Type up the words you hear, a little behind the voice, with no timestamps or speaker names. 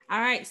All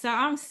right, so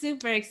I'm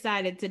super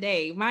excited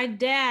today. My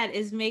dad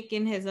is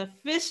making his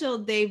official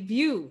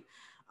debut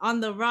on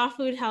the Raw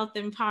Food Health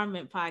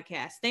Empowerment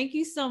podcast. Thank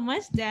you so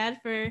much, Dad,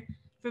 for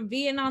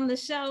being on the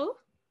show.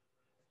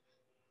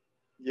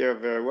 You're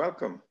very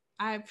welcome.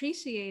 I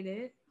appreciate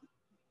it.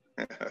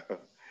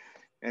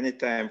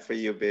 Anytime for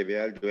you, baby.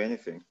 I'll do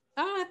anything.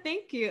 Oh,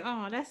 thank you.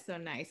 Oh, that's so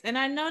nice. And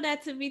I know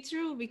that to be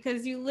true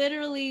because you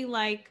literally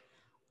like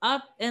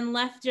up and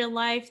left your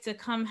life to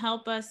come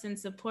help us and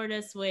support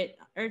us with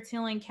Earth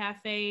Healing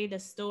Cafe, the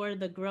store,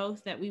 the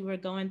growth that we were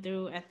going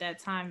through at that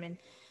time. And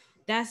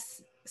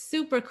that's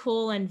super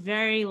cool and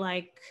very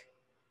like,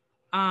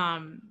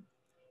 um,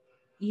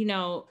 you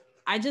know,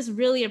 I just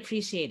really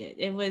appreciate it.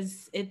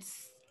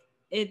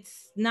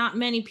 It's not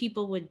many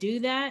people would do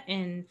that.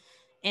 And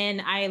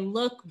I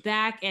look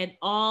back at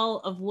all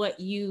of what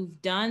you've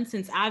done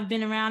since I've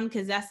been around,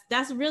 because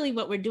that's really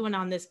what we're doing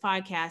on this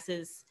podcast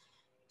is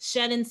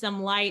shedding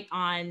some light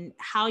on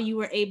how you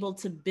were able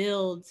to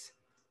build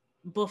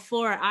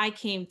before I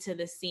came to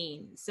the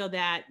scene, so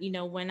that,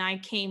 when I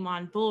came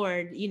on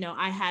board,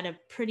 I had a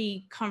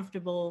pretty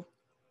comfortable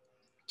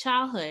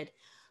childhood.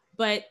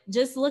 But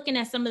just looking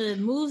at some of the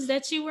moves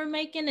that you were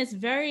making is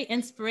very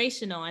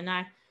inspirational. And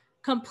I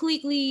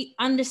completely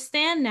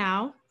understand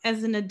now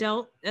as an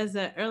adult, as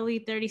an early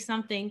 30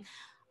 something,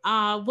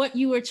 what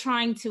you were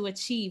trying to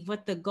achieve,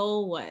 what the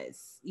goal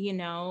was,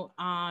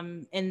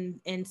 and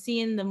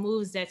seeing the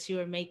moves that you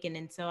were making.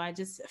 And so I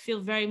just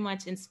feel very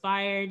much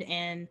inspired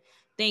and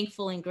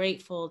thankful and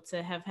grateful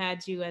to have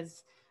had you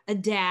as a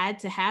dad,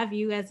 to have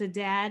you as a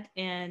dad,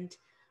 and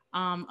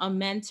a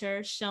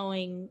mentor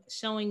showing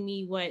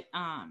me what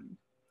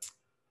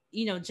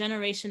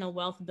generational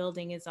wealth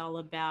building is all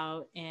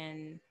about,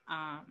 and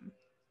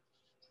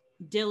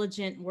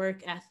diligent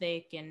work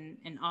ethic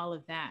and all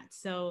of that.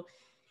 So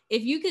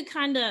if you could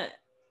kind of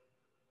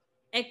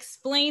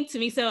explain to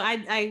me. So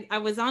I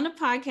was on a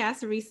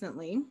podcast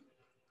recently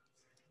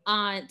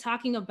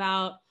talking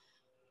about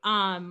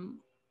um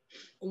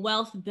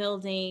wealth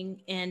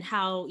building and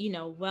how,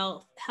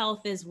 wealth,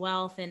 health is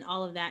wealth, and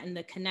all of that, and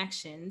the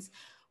connections,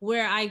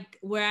 where I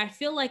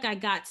feel like I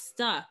got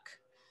stuck,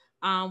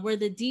 were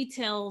the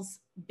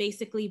details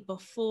basically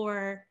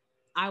before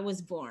I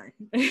was born,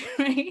 right?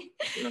 Right.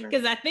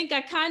 Because I think I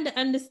kind of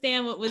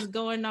understand what was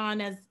going on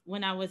as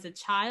when I was a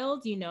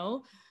child,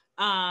 but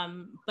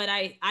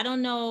I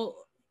don't know.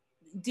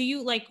 Do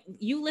you, like,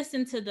 you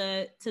listen to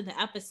the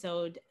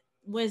episode?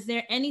 Was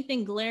there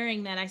anything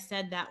glaring that I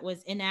said that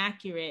was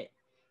inaccurate,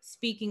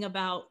 speaking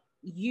about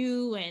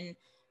you and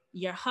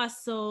your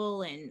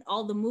hustle and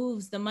all the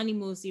moves, the money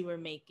moves you were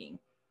making?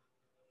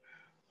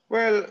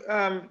 Well,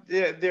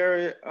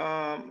 there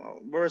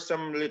were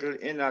some little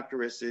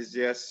inaccuracies,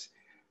 yes.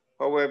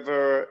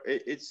 However,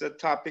 it's a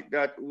topic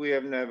that we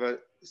have never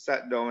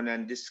sat down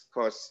and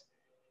discussed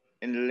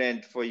in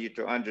length for you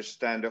to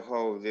understand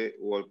how the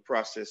whole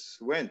process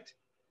went.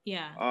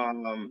 Yeah.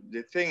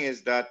 The thing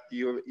is that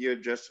you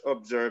just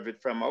observe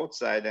it from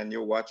outside and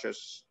you watch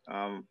us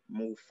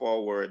move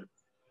forward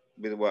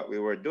with what we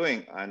were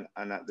doing. And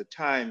at the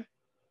time,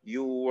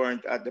 you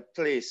weren't at the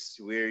place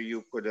where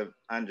you could have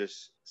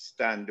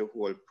understand the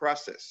whole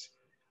process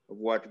of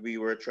what we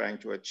were trying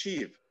to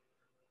achieve.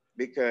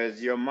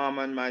 Because your mom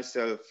and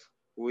myself,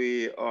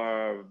 we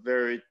are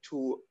very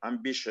two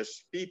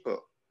ambitious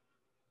people.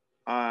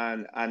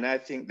 And I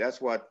think that's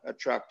what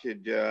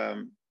attracted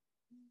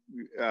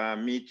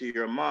me to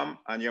your mom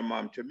and your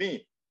mom to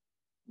me.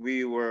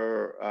 We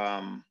were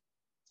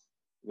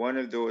one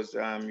of those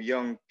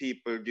young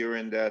people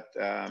during that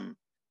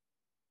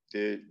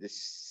the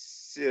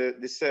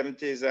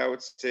 70s, I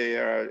would say,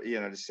 or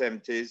the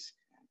 70s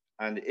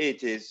and the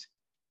 80s,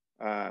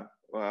 uh,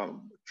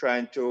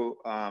 trying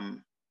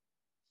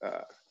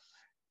uh,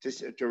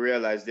 to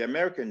realize the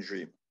American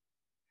dream.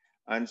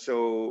 And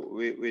so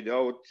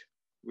without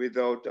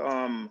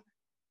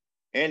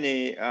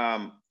any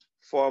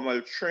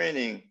formal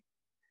training,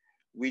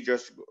 we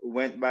just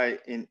went by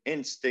in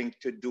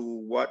instinct to do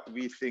what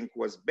we think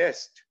was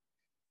best,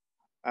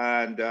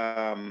 and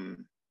how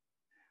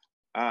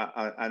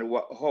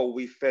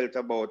we felt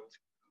about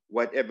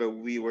whatever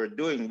we were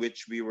doing,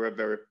 which we were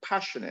very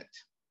passionate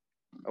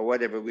or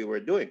whatever we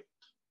were doing,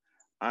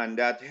 and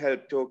that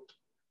helped to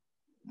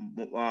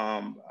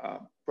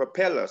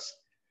propel us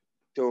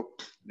to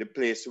the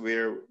place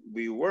where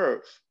we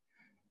were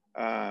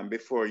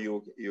before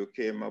you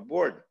came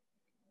aboard.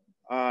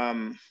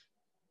 Um,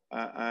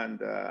 and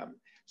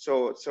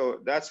so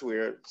that's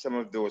where some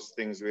of those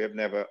things we have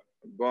never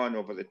gone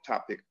over the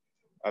topic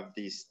of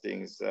these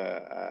things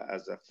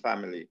as a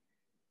family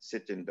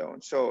sitting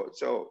down. So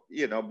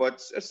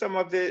but some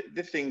of the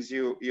things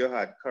you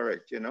had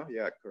correct, you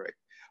had correct.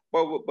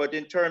 But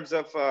in terms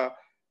of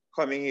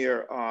coming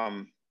here,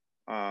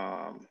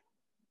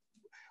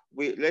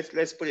 we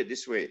let's put it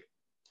this way.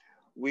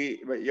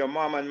 Your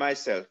mom and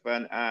myself,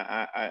 and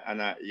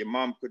your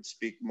mom could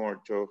speak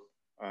more to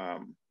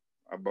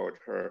about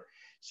her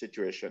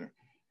situation.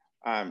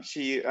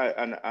 She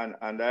and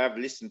I have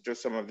listened to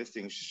some of the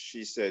things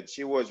she said.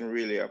 She wasn't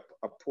really a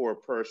poor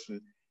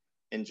person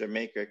in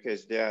Jamaica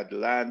because they had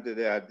land,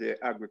 they had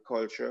the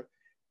agriculture,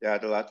 they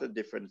had a lot of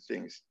different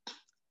things.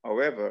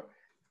 However,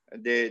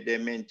 they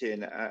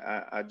maintain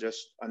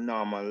just a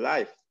normal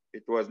life.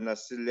 It wasn't a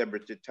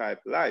celebrity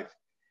type life,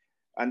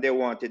 and they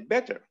wanted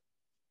better.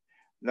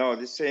 Now,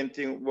 the same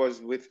thing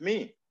was with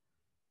me.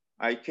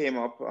 I came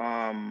up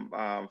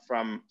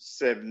from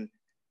seven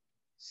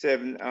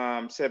siblings,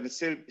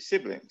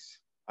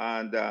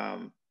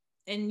 and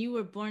you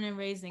were born and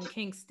raised in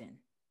Kingston,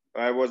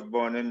 I was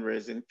born and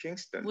raised in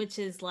Kingston. which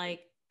is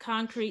like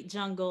concrete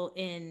jungle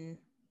in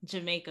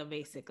Jamaica,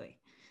 basically.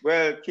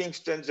 Well,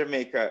 Kingston,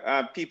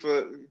 Jamaica.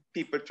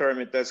 People term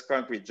it as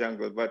concrete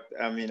jungle, but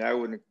I mean, I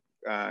wouldn't.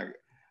 Uh,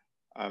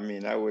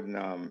 I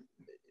wouldn't.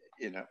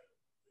 You know,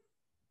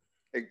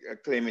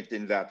 claim it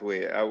in that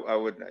way. I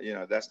would.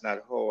 That's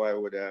not how I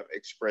would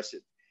express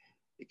it,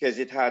 because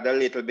it had a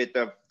little bit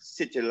of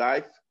city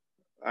life,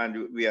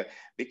 and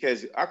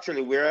because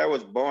actually where I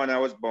was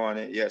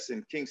born, yes,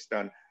 in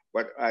Kingston,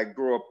 but I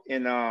grew up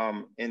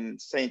in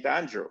St.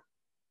 Andrew.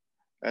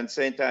 And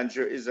St.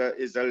 Andrew is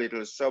a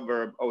little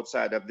suburb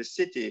outside of the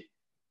city,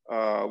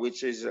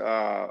 which is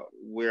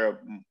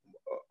where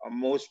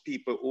most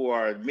people who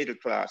are middle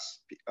class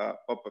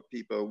upper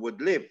people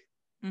would live.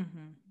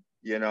 Mm-hmm.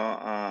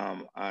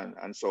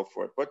 And so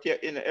forth. But yeah,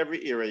 in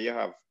every area you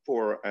have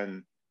poor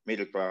and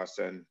middle class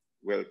and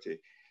wealthy.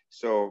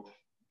 So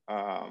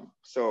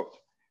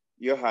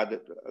you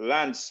had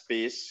land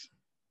space,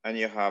 and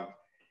you have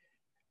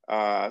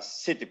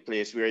city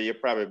place where you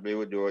probably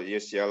would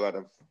you see a lot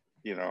of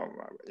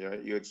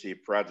you'd see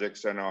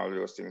projects and all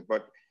those things,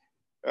 but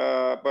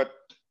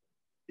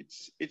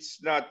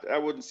it's not, I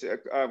wouldn't say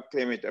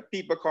claim it.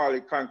 People call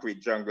it concrete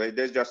jungle.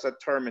 There's just a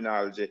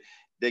terminology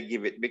they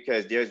give it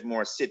because there's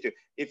more city.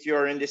 If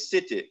you're in the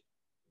city,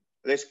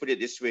 let's put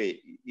it this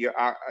way, you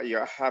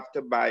have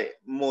to buy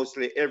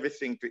mostly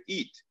everything to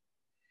eat.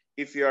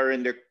 If you are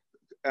in the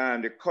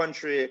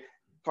country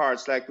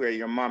parts, like where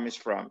your mom is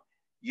from,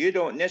 you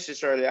don't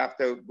necessarily have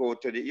to go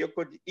to you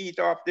could eat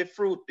off the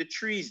fruit, the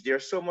trees.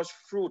 There's so much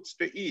fruits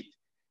to eat.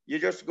 You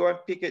just go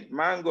and pick it,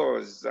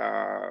 mangoes,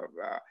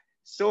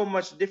 so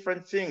much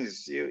different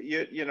things.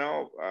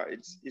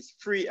 It's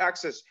free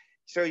access.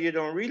 So you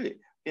don't really,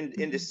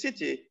 in the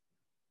city,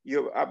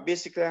 you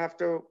basically have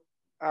to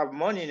have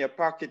money in your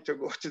pocket to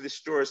go to the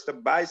stores to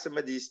buy some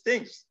of these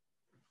things,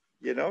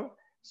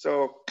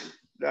 So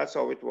that's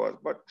how it was.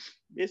 But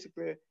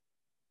basically,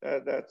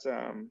 that's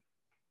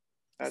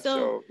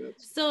so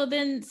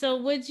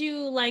would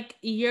you, like,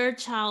 your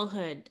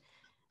childhood,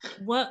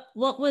 what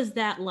was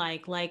that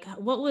like? Like,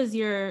 what was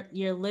your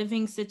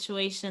living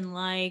situation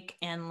like,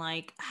 and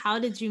like, how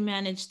did you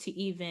manage to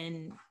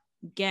even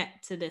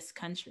get to this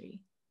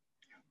country?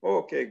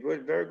 Okay,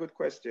 good, very good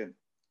question.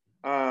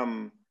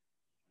 I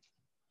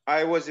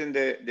was in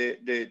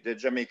the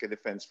Jamaica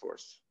Defense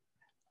Force,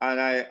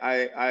 and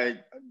I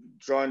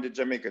joined the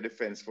Jamaica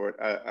Defense Force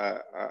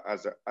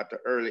at an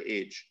early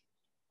age.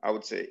 I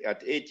would say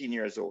at 18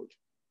 years old.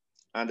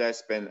 And I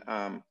spent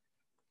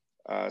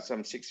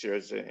some 6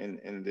 years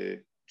in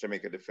the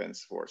Jamaica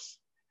Defense Force.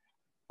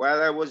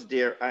 While I was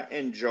there, I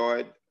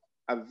enjoyed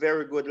a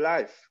very good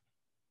life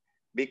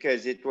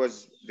because it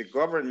was the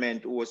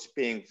government who was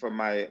paying for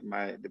my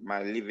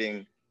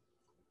living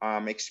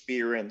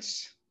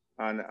experience.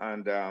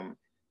 And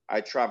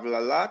I traveled a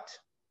lot.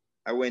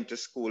 I went to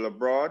school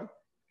abroad.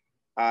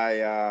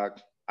 I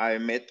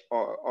met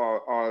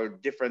all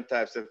different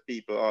types of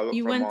people.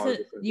 You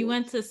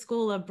went to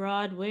school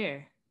abroad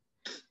where?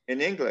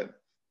 In England.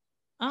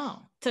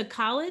 Oh, to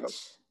college?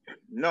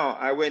 No,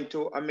 I went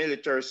to a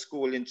military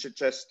school in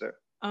Chichester.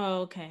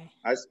 Oh, okay.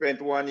 I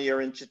spent 1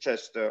 year in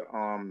Chichester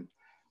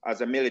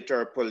as a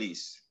military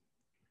police.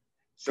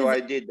 So I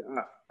did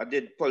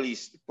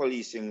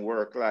policing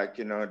work, like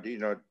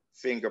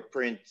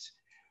fingerprints,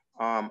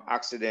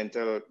 accident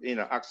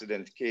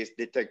case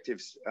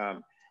detectives,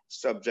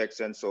 subjects,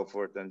 and so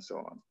forth and so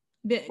on.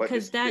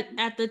 Because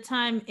at the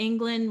time,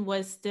 England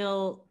was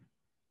still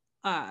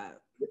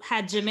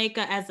had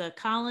Jamaica as a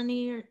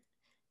colony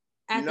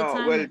at the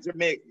time? Well,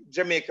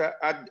 Jamaica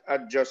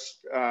had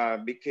just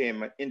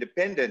became an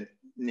independent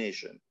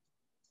nation.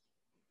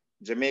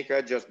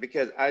 Jamaica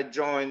because I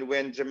joined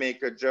when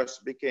Jamaica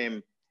just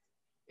became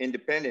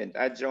independent.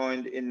 I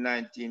joined in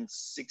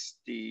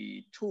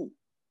 1962.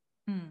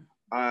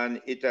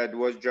 And it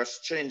was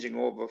just changing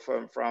over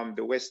from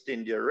the West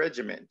India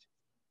Regiment.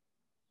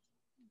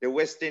 The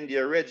West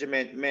India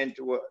Regiment meant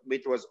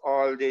it was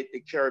all the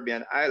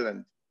Caribbean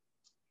island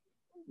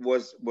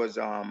was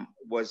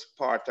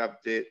part of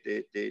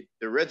the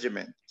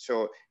regiment.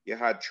 So you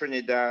had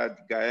Trinidad,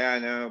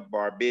 Guyana,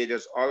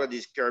 Barbados, all of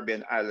these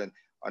Caribbean islands,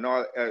 and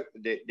all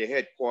the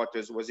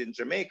headquarters was in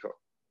Jamaica.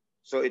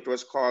 So it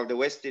was called the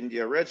West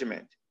India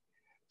Regiment.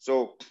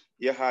 So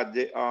you had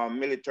the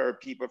military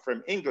people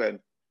from England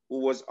who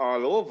was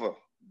all over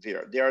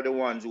there. They are the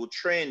ones who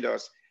trained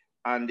us,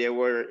 and they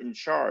were in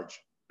charge.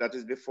 That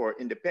is before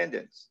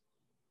independence.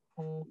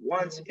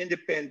 Once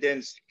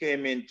independence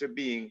came into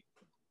being,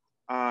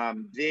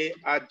 they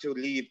had to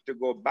leave to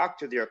go back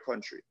to their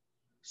country.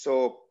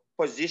 So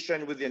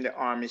position within the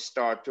army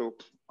start to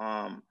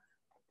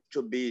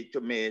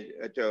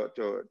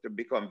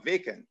become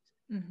vacant.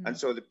 Mm-hmm. And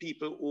so the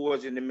people who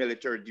was in the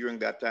military during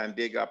that time,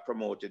 they got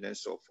promoted and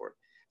so forth.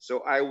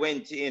 So I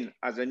went in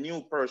as a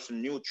new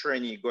person, new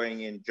trainee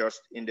going in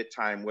just in the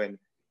time when,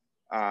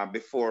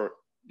 before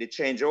the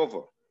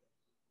changeover.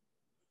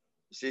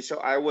 See, so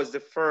I was the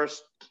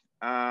first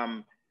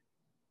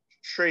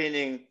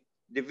training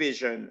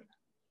division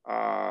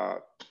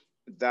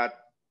that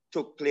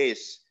took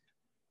place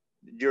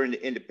during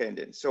the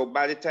independence. So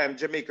by the time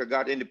Jamaica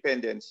got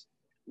independence,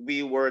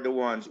 we were the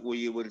ones who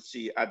you will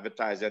see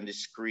advertised on the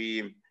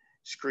screen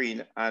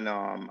and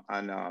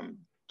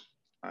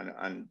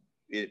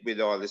with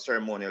all the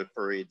ceremonial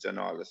parades and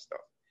all the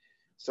stuff.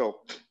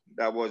 So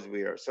that was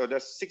weird. So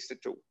that's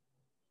 62.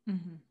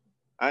 Mm-hmm.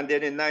 And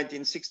then in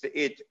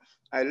 1968,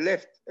 I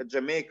left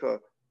Jamaica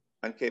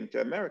and came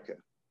to America.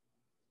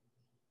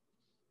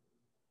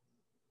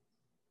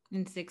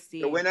 In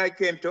 68. So when I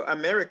came to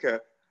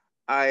America,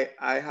 I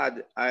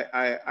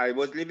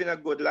was living a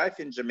good life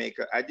in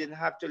Jamaica. I didn't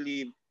have to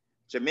leave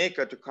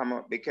Jamaica to come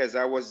up because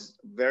I was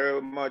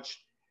very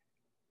much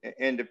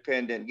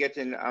independent.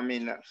 Getting, I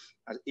mean,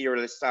 an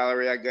yearly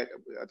salary. I get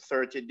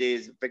 30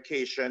 days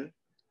vacation.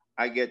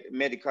 I get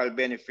medical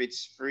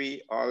benefits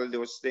free, all of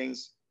those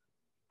things.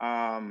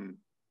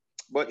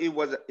 But it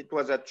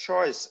was a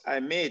choice I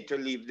made to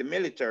leave the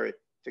military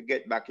to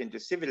get back into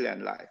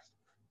civilian life.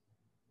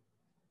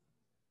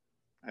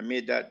 I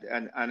made that,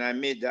 and I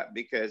made that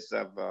because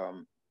of,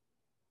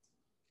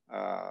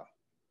 I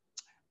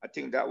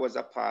think that was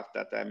a path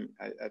that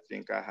I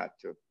think I had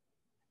to,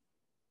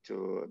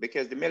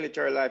 because the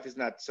military life is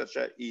not such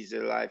an easy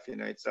life, you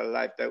know, it's a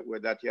life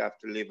that you have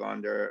to live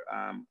under.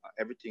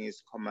 Everything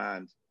is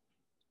command,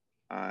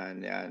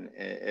 and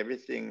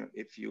everything,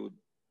 if you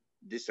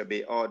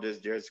disobey orders,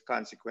 there's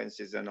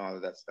consequences and all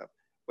of that stuff.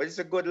 But it's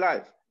a good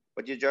life.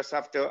 But you just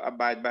have to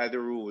abide by the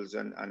rules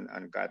and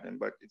guide them.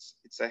 But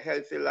it's a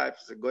healthy life.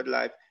 It's a good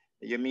life.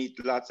 You meet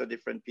lots of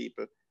different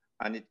people,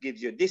 and it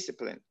gives you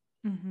discipline.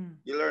 Mm-hmm.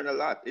 You learn a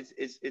lot.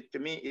 To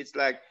me, it's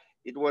like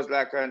it was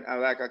like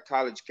a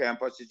college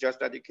campus. It's just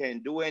that you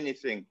can't do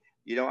anything.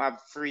 You don't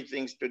have free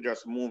things to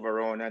just move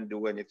around and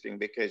do anything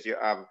because you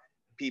have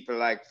people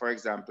like, for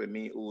example,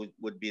 me, who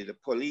would be the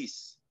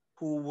police,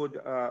 who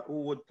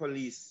would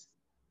police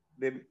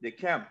the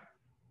camp,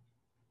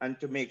 and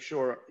to make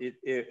sure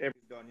everything's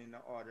done in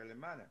an orderly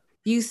manner.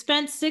 You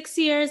spent 6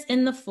 years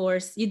in the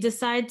force. You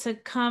decide to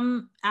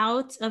come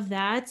out of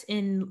that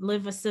and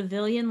live a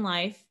civilian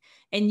life,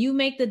 and you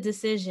make the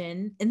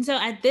decision. And so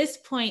at this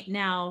point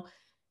now,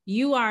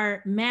 you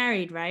are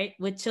married, right?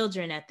 With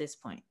children at this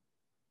point.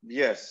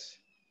 Yes.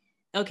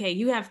 Okay,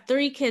 you have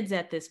 3 kids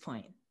at this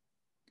point.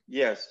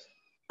 Yes.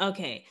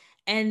 Okay.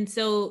 And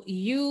so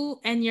you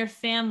and your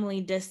family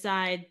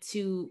decide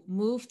to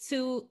move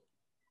to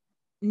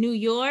New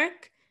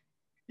York.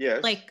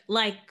 Yes.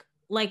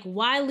 Like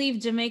why leave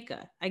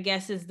Jamaica, I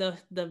guess, is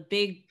the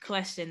big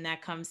question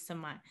that comes to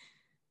mind.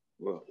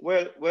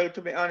 Well,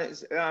 to be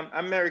honest,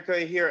 America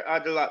here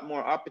had a lot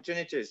more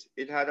opportunities.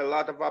 It had a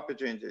lot of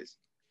opportunities.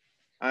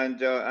 And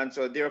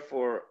so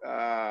therefore,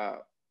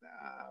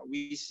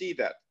 we see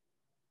that.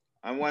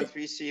 And once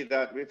we see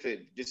that with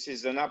it, this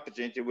is an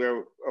opportunity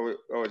where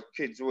our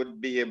kids would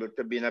be able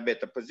to be in a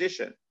better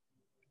position.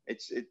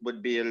 It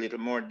would be a little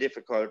more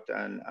difficult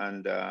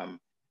and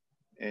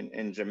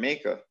in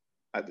Jamaica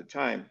at the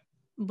time.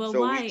 But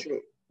so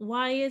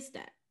why is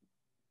that?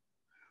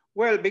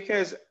 Well,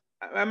 because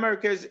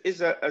America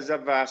is a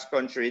vast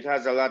country. It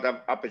has a lot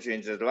of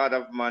opportunities, a lot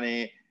of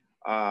money,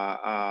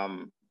 a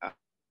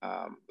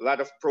lot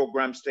of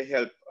programs to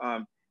help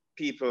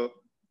people.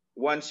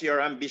 Once you're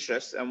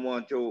ambitious and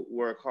want to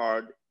work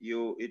hard,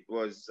 it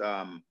was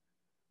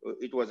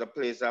a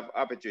place of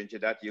opportunity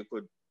that you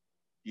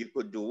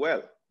could do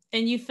well.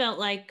 And you felt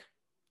like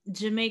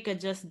Jamaica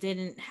just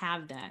didn't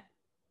have that.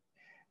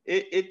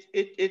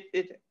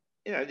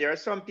 There are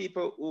some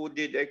people who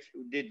did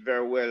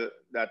very well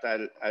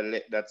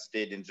that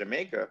stayed in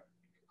Jamaica.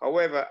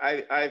 However,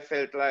 I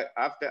felt like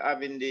after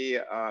having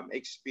the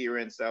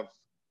experience of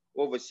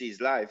overseas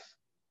life,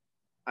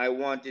 I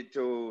wanted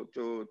to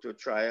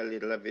try a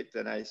little of it,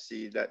 and I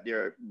see that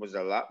there was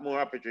a lot more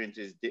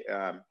opportunities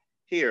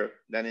here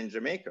than in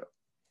Jamaica.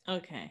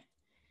 Okay.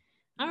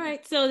 All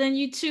right. So then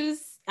you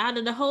choose out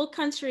of the whole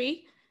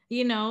country,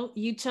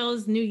 you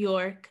chose New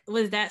York.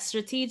 Was that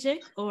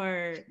strategic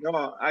or?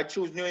 No, I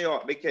chose New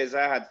York because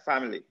I had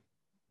family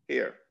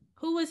here.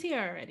 Who was here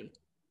already?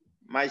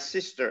 My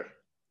sister.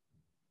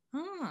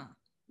 Huh.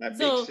 My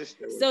big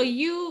sister. So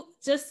you,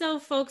 just so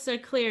folks are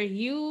clear,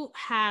 you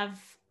have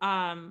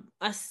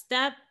a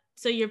step.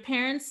 So your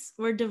parents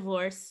were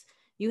divorced.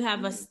 You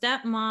have a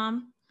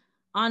stepmom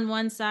on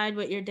one side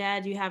with your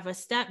dad. You have a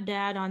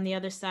stepdad on the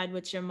other side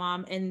with your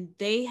mom, and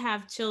they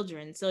have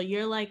children. So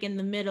you're like in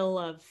the middle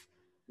of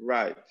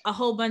a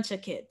whole bunch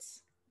of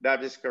kids.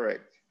 That is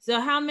correct.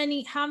 So how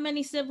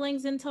many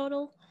siblings in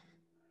total?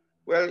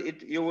 Well,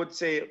 you would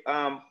say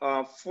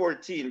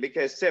 14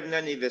 because 7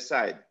 on either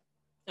side.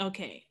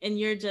 Okay. And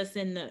you're just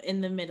in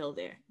the middle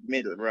there.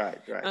 Middle, right,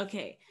 right.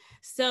 Okay.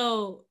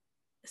 So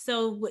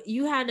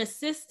you had a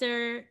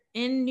sister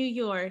in New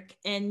York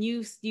and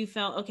you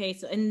felt okay,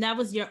 so and that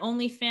was your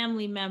only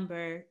family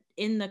member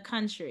in the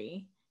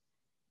country.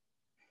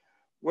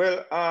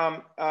 Well,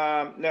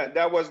 no,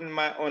 that wasn't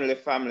my only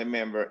family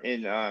member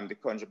in the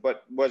country,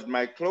 but was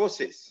my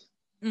closest,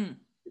 Mm,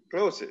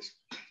 closest.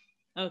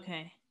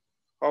 okay.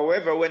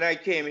 However, when I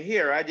came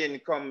here, I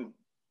didn't come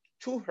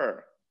to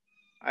her.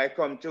 I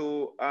come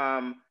to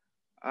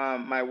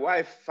my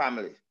wife's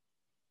family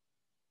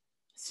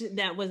So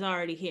that was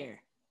already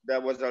here.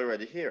 that was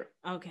already here.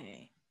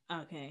 Okay.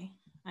 Okay.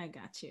 I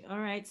got you. All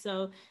right.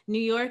 So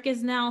New York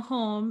is now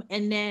home.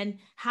 And then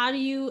how do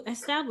you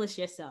establish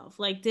yourself?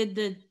 Like did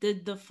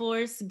the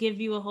force give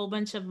you a whole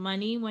bunch of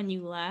money when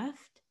you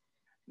left?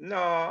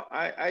 No,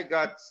 I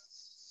got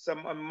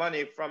some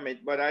money from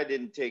it, but I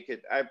didn't take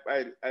it.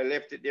 I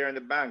left it there in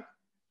the bank.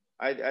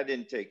 I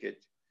didn't take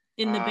it.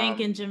 In the bank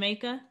in Um,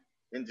 Jamaica?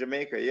 in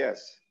Jamaica, yes,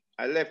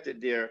 I left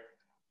it there,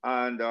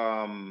 and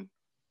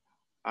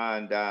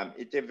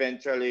it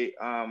eventually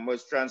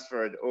was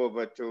transferred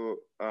over to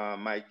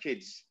my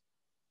kids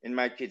in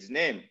my kid's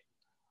name.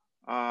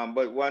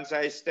 But once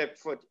I stepped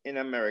foot in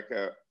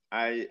America,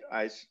 I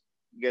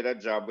get a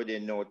job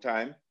within no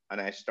time,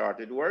 and I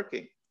started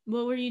working.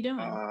 What were you doing?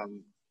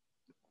 Um,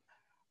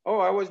 oh,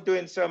 I was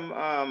doing some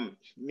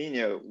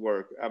menial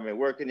work. I mean,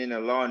 working in a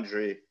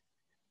laundry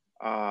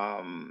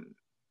um,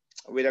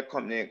 with a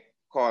company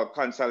called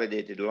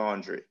Consolidated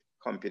Laundry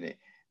Company.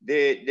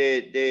 They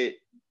they they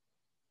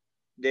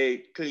they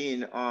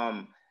clean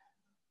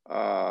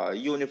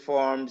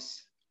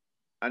uniforms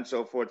and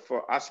so forth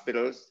for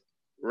hospitals,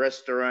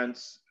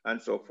 restaurants,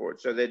 and so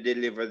forth. So they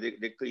deliver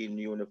the clean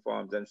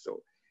uniforms and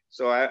so.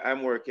 So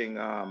I'm working.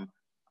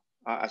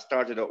 I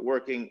started out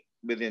working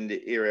within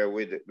the area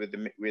with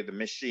the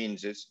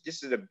machines.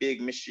 This is a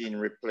big machine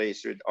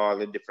replaced with all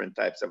the different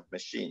types of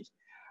machines,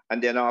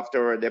 and then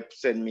afterward they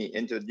send me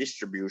into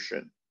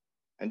distribution.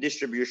 And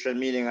distribution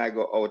meaning I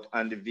go out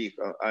on the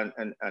vehicle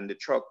and the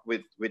truck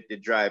with the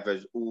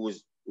drivers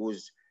who's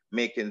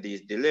making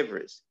these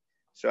deliveries.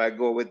 So I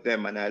go with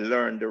them and I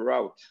learn the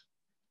route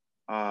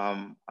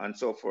and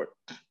so forth.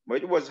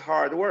 But it was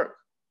hard work,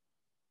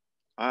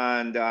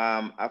 and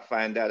I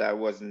find that I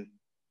wasn't.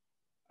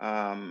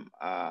 Um,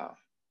 uh,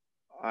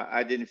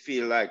 I didn't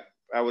feel like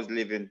I was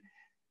living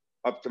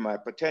up to my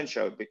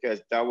potential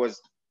because that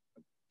was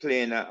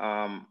playing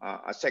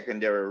a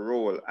secondary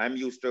role. I'm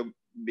used to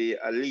be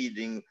a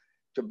leading,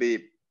 to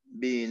be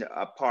being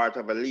a part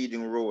of a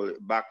leading role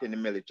back in the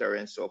military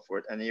and so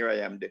forth. And here I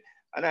am,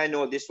 and I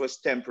know this was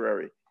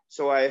temporary,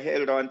 so I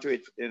held on to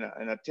it in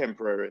a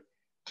temporary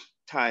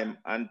time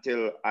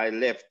until I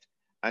left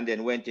and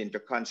then went into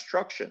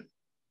construction.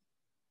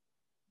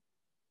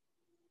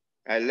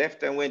 I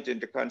left and went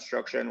into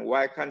construction.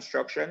 Why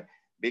construction?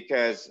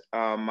 Because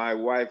my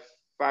wife's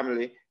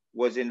family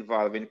was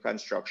involved in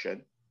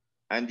construction,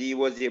 and he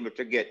was able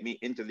to get me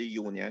into the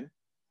union.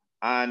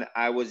 And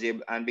I was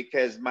able, and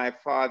because my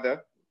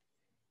father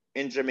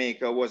in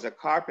Jamaica was a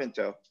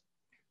carpenter,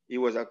 he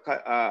was a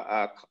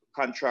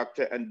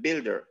contractor and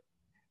builder.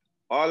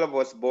 All of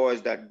us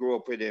boys that grew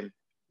up with him,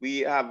 we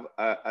have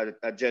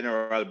a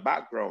general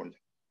background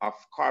of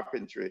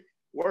carpentry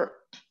work.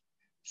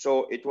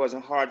 So it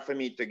wasn't hard for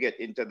me to get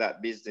into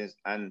that business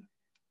and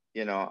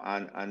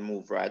and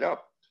move right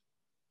up.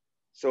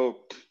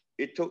 So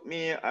it took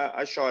me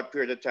a short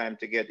period of time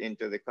to get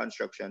into the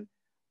construction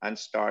and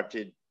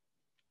started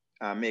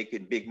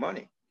making big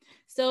money.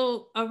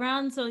 So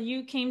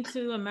you came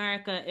to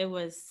America, it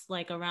was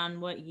like around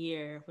what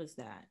year was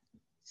that?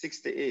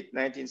 68,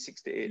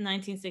 1968.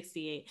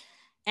 1968.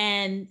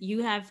 And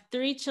you have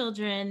three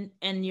children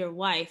and your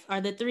wife.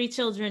 Are the three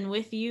children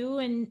with you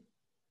and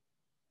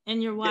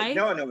your wife?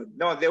 No, no,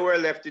 no, they were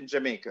left in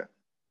Jamaica.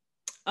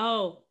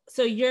 Oh,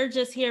 so you're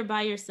just here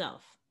by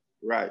yourself.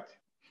 Right.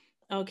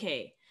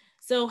 Okay.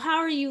 So how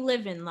are you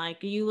living?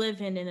 Like, are you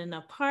living in an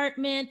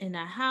apartment, in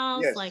a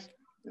house, like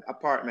Yes,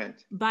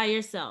 apartment. by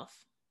yourself?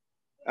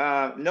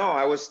 No,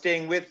 I was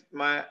staying with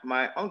my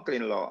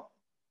uncle-in-law.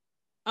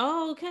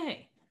 Oh,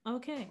 okay.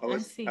 Okay, I I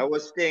was I see.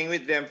 was staying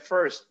with them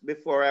first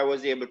before I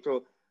was able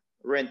to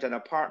rent an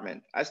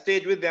apartment. I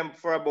stayed with them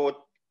for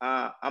about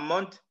a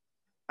month,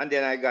 and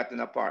then I got an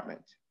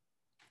apartment.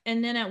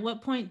 And then at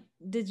what point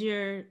did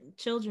your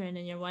children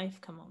and your wife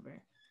come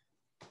over?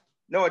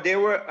 No, they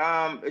were.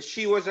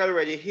 She was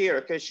already here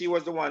because she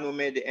was the one who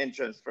made the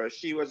entrance first.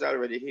 She was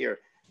already here,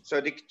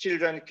 so the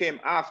children came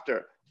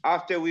after.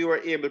 After we were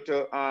able to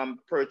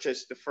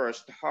purchase the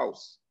first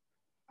house,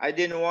 I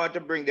didn't want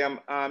to bring them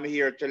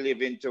here to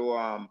live into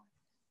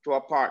to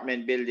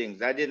apartment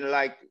buildings. I didn't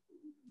like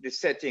the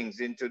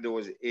settings into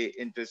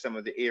into some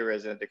of the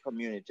areas of the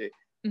community,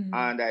 Mm-hmm.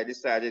 and I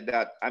decided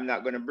that I'm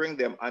not going to bring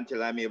them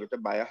until I'm able to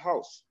buy a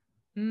house.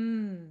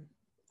 Mm.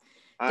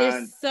 There's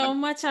And so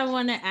much I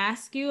want to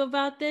ask you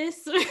about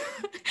this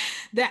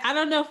that I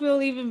don't know if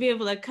we'll even be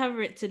able to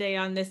cover it today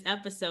on this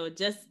episode.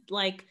 Just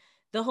like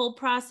the whole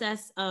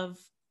process of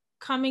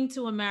coming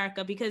to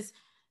America, because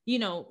you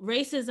know,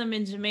 racism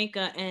in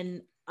Jamaica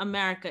and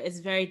America is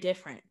very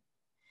different.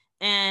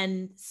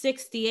 And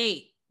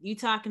 68, you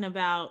talking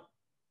about,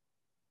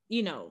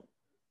 you know,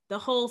 the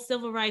whole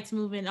civil rights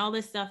movement, all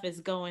this stuff is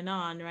going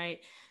on, right?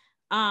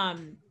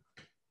 Um,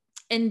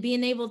 and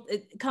being able to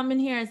come in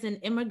here as an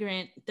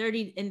immigrant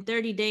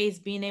 30 days,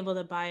 being able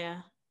to buy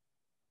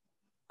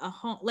a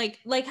home,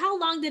 like how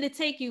long did it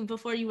take you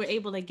before you were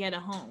able to get a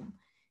home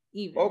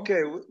even?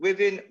 Okay,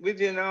 within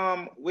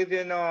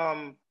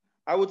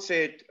I would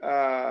say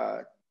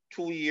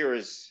 2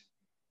 years,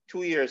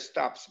 2 years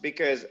tops,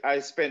 because I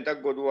spent a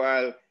good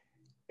while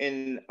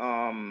in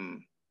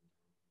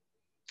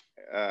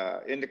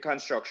the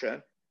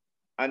construction,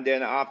 and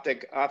then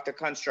after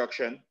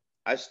construction,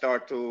 I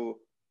start to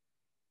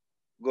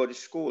go to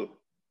school.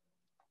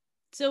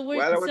 So we're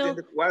so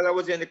While I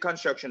was in the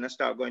construction, I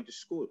started going to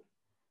school.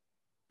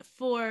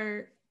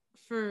 for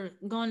for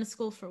going to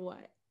school for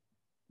what?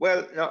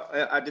 Well, no,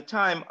 at the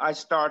time I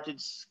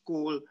started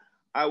school,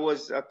 I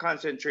was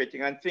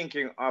concentrating and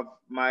thinking of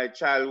my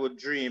childhood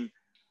dream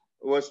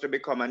was to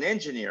become an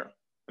engineer,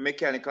 a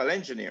mechanical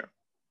engineer.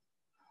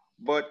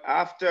 But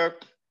after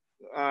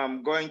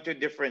going to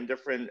different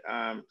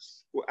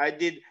school,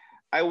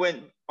 I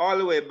went all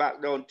the way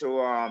back down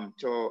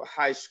to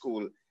high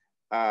school.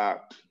 Uh,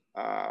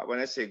 when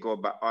I say go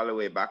back all the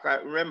way back, I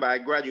remember I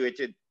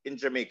graduated in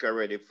Jamaica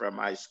already from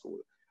high school,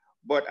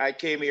 but I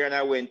came here and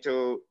I went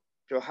to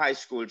high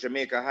school,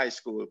 Jamaica High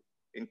School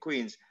in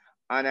Queens,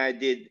 and I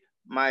did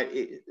my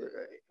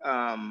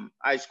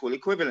high school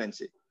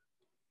equivalency.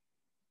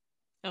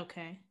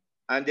 Okay.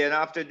 And then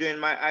after doing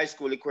my high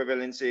school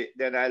equivalency,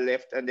 then I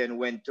left and then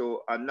went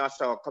to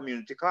Nassau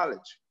Community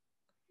College.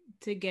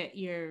 To get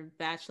your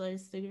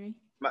bachelor's degree?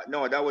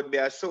 No, that would be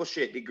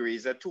associate degree.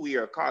 It's a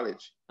 2-year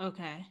college.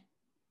 Okay.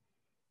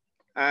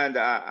 And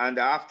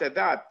after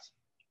that,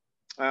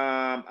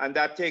 and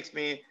that takes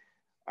me,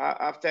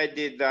 after I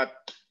did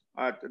that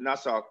at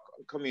Nassau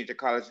Community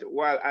College,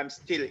 while I'm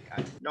still,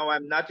 no,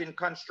 I'm not in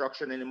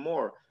construction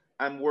anymore.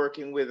 I'm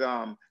working with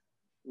a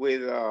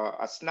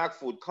snack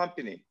food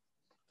company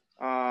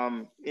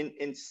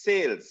in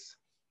sales.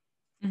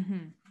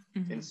 Mm-hmm.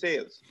 Mm-hmm. In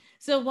sales.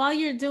 So while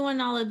you're doing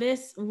all of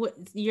this,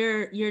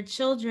 your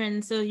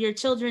children, so your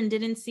children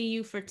didn't see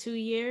you for 2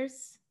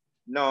 years?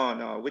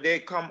 No. They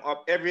come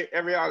up every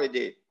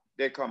holiday.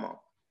 They come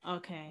up.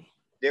 Okay.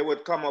 They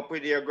would come up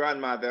with their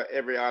grandmother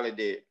every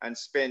holiday and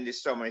spend the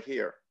summer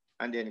here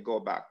and then go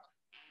back.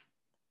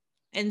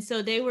 And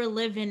so they were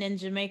living in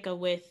Jamaica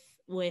with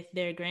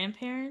their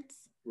grandparents?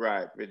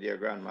 Right, with their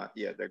grandma,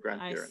 yeah, their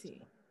grandparents.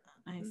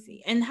 I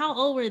see. And how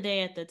old were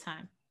they at the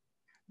time?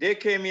 They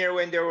came here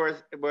when they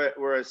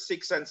were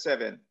 6 and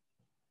 7.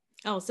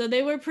 Oh, so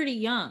they were pretty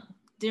young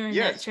during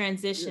Yes. that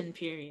transition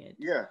period.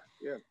 Yeah.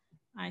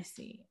 I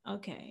see.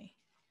 Okay.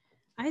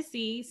 I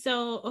see.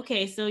 So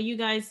okay, so you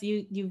guys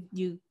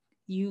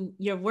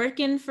you're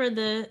working for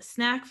the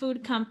snack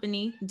food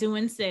company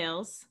doing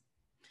sales.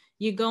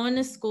 You go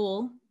into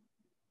school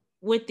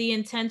with the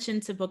intention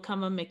to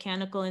become a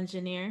mechanical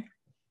engineer.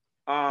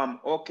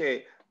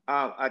 Okay.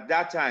 At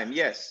that time,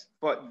 yes.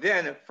 But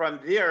then from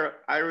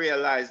there, I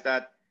realized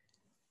that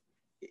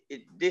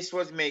this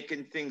was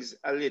making things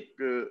a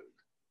little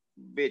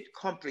bit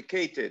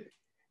complicated,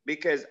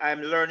 because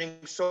I'm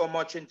learning so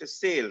much into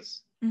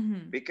sales.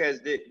 Mm-hmm.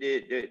 Because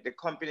the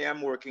company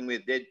I'm working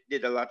with, they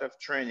did a lot of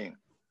training,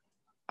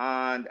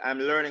 and I'm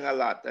learning a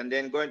lot, and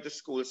then going to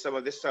school, some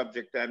of the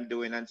subject I'm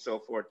doing and so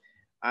forth.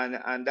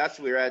 And that's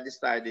where I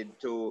decided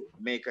to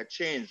make a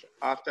change.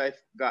 After I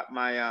got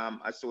my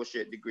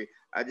associate degree,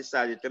 I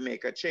decided to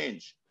make a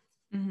change,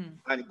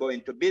 Mm-hmm. and go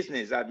into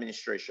business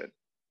administration.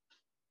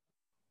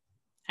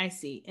 I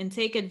see. And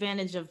take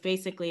advantage of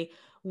basically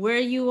where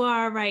you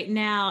are right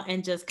now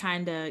and just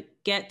kind of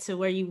get to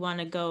where you want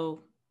to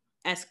go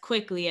as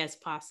quickly as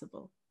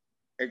possible.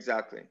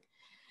 Exactly.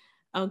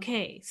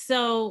 Okay.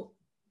 So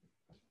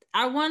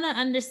I want to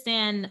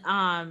understand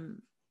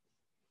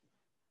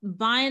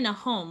buying a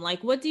home.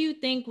 Like, what do you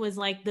think was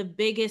like the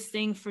biggest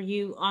thing for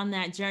you on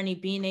that journey,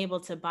 being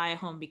able to buy a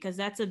home? Because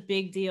that's a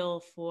big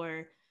deal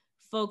for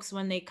folks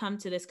when they come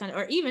to this country,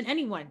 or even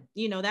anyone,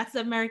 you know, that's the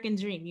American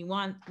dream. You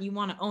want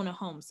to own a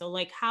home. So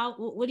like,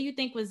 what do you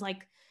think was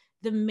like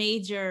the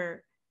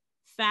major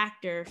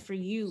factor for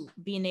you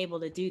being able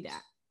to do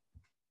that?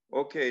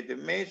 Okay, the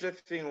major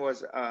thing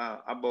was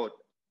about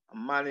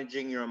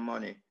managing your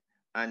money,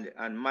 and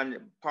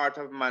part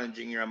of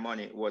managing your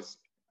money was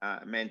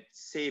meant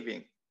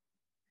saving,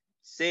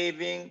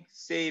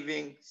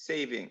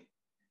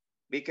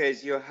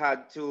 because you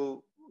had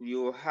to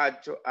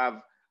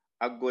have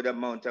a good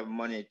amount of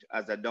money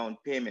as a down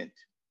payment.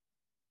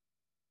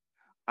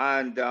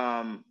 And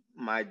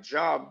my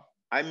job,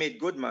 I made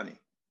good money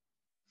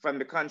from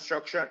the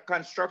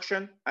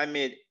construction. I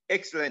made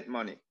excellent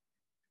money,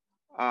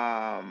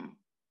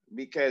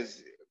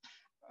 because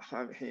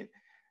I mean,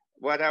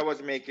 what I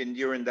was making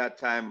during that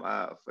time,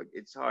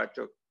 it's hard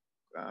to,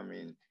 I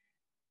mean,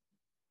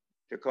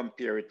 to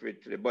compare it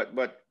with today.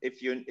 But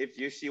if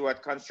you see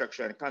what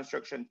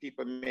construction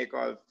people make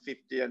all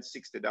 $50 and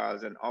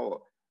 $60 an hour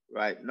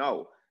right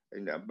now.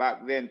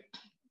 Back then,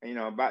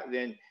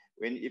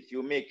 when if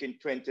you're making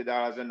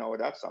 $20 an hour,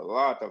 that's a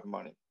lot of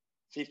money.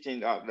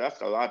 $15,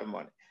 that's a lot of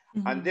money.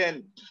 And Mm-hmm.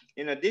 then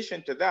in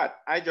addition to that,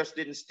 I just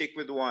didn't stick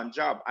with one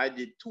job. I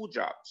did two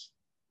jobs.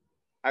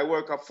 I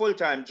work a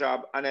full-time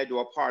job and I do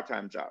a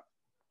part-time job.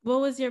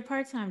 What was your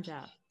part-time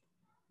job?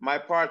 My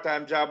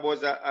part-time job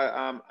was at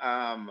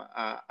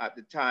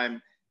the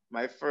time,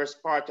 my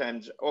first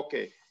part-time,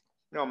 okay,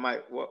 no,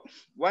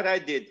 what I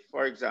did,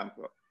 for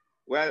example,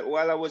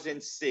 while I was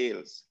in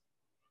sales,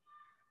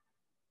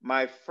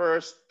 my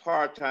first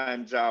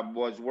part-time job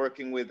was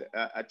working with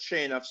a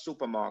chain of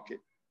supermarket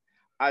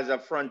as a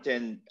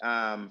front-end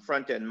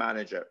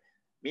manager,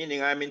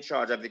 meaning I'm in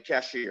charge of the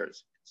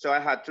cashiers. So I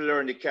had to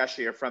learn the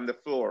cashier from the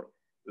floor,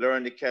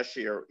 learn the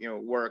cashier,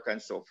 work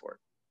and so forth.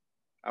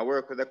 I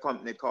worked with a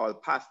company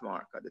called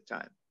Pathmark at the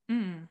time.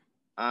 Mm.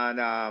 And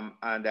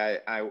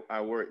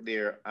I worked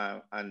there.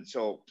 And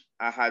so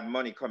I had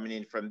money coming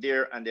in from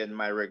there and then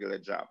my regular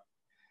job.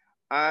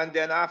 And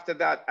then after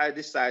that, I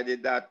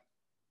decided that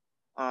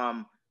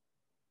I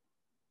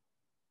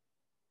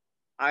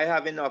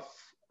have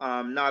enough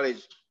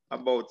knowledge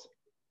about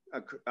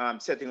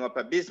setting up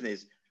a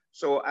business.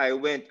 So I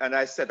went and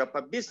I set up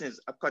a business,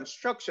 a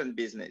construction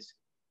business.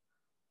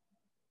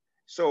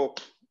 So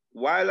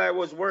while I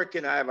was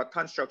working, I have a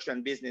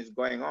construction business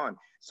going on.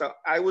 So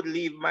I would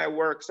leave my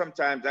work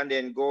sometimes and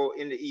then go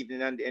in the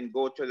evening and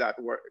go to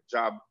that work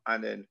job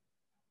and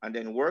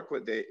then work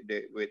with the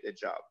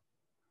job.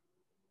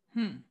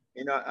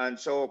 And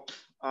so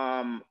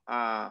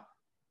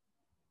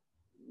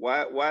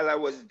while I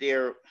was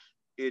there,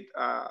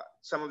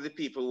 some of the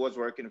people who was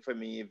working for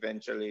me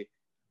eventually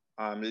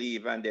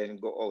leave and then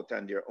go out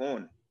on their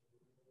own.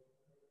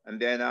 And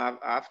then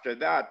after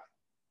that,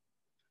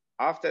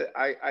 after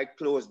I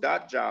closed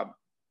that job,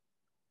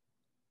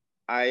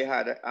 I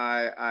had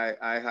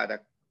a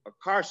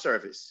car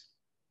service.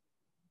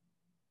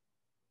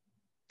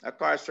 A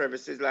car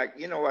service is like,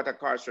 you know what a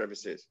car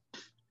service is?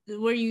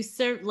 Where you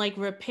like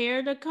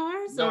repair the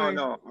cars, No, or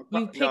no,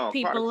 you pick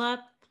people up?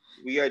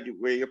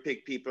 Where you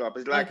pick people up.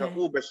 It's like an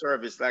Uber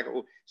service.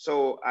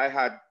 So I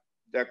had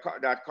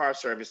that car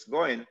service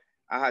going.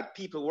 I had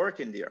people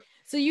working there.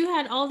 So you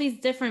had all these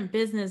different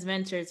business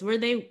ventures. Were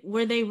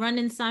they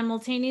running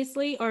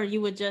simultaneously, or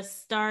you would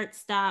just start,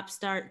 stop?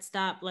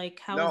 Like,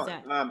 how was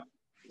that?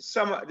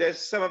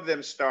 Some of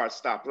them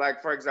stop.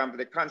 Like, for example,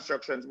 the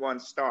constructions one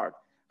start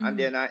and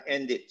then I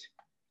end it.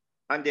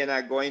 And then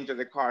I go into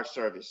the car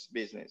service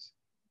business.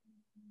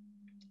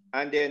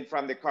 And then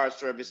from the car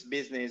service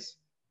business,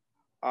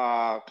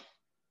 I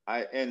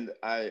end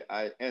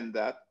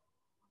that,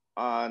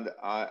 and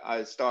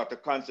I start to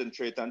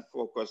concentrate and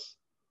focus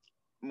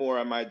more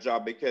on my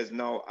job, because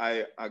now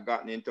I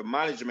gotten into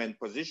management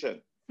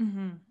position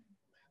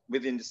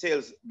within the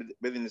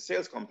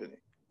sales company.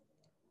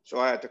 So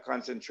I had to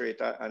concentrate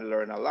and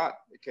learn a lot,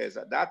 because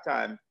at that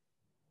time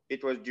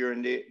it was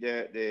during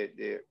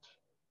the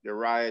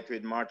riot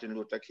with Martin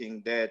Luther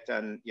King death,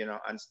 and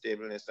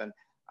unstableness, and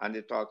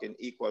they're talking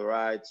equal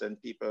rights,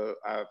 and people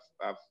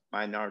of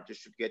minorities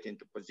should get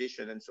into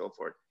position and so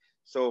forth.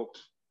 So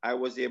I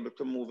was able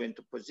to move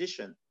into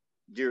position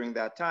during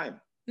that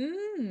time.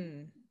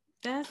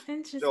 That's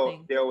interesting.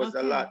 So there was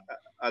a lot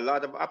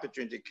of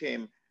opportunity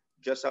came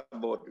just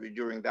about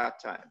during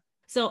that time.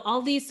 So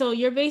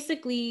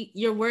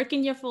you're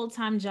working your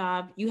full-time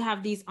job. You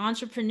have these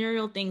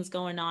entrepreneurial things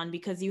going on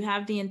because you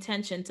have the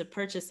intention to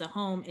purchase a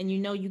home, and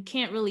you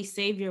can't really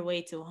save your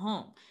way to a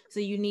home. So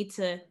you need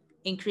to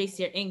increase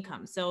your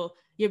income. So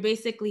you're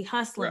basically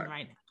hustling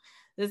right now.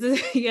 This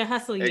is your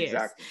hustle years.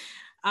 Exactly.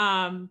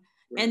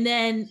 And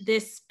then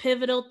this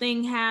pivotal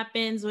thing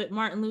happens with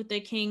Martin Luther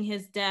King,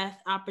 his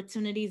death.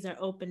 Opportunities are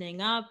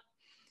opening up.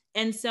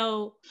 And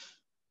so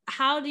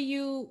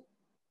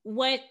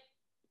what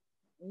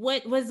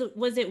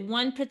was it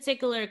one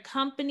particular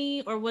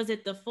company, or was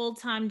it the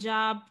full-time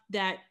job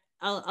that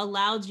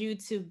allowed you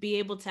to be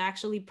able to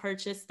actually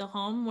purchase the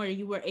home, where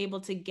you were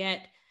able to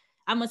get,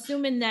 I'm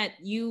assuming that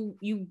you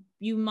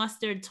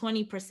mustered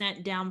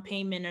 20% down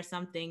payment or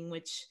something,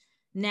 which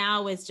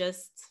now is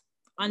just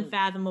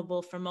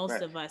unfathomable for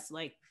most of us,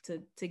 like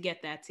to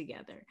get that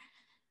together.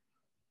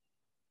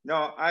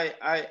 No,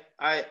 I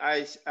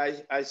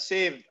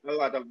saved a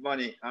lot of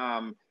money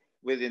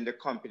within the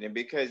company,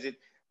 because it,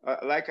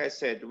 like I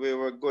said, we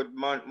were good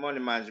money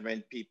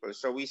management people.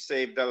 So we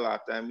saved a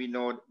lot and we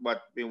know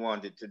what we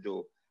wanted to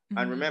do.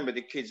 And remember,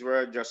 the kids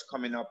were just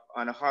coming up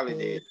on a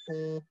holiday.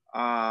 So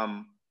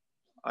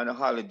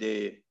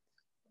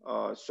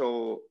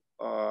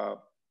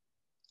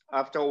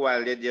after a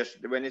while,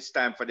 when it's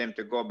time for them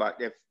to go back,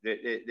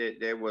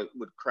 they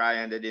would cry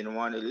and they didn't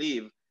want to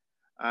leave.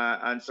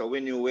 And so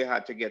we knew we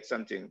had to get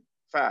something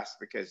fast,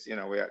 because,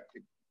 we had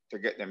to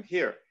get them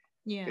here.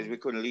 Because we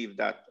couldn't leave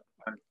that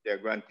on their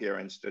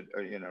grandparents to,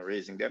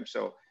 raising them.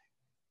 So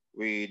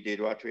we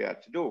did what we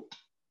had to do.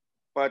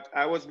 But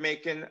I was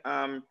making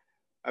a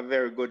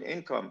very good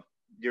income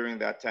during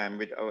that time,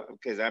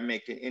 because I'm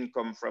making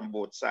income from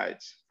both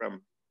sides,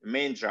 from the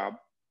main job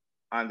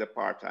and the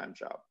part-time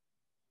job.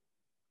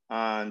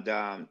 And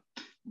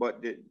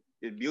But the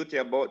beauty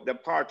about the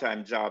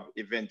part-time job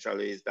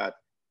eventually is that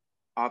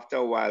after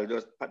a while,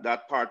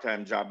 that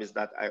part-time job is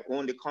that I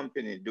own the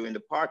company doing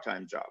the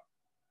part-time job.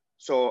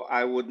 So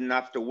I wouldn't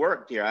have to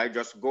work there. I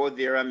just go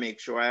there and make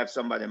sure I have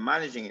somebody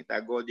managing it. I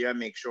go there and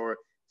make sure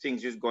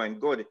things is going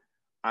good.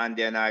 And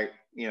then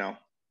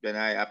then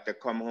I have to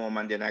come home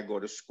and then I go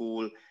to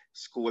school.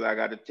 School, I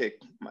got to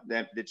take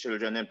the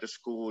children into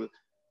school,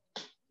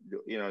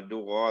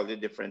 do all the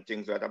different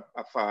things that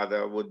a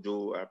father would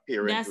do, a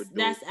parent would do.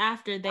 That's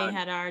after they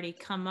had already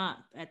come up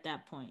at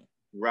that point.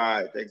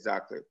 Right,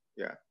 exactly.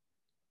 Yeah.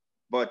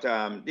 But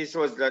this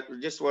was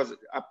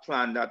a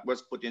plan that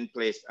was put in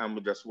place, and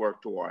we just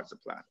worked towards the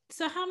plan.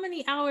 So how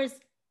many hours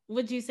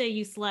would you say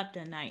you slept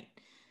a night?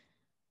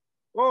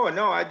 Oh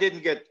no, you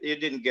didn't get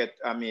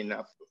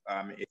enough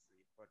sleep,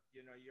 but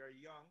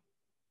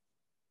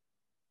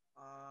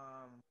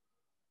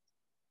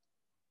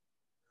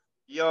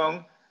you're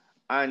young,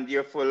 and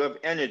you're full of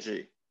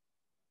energy,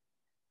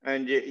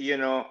 and that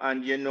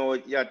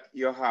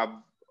you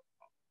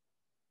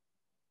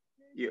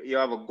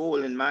have a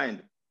goal in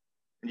mind.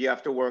 And you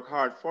have to work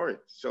hard for it.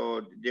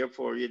 So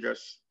therefore, you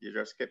just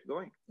kept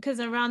going.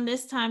 Because around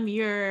this time,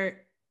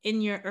 you're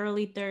in your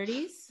early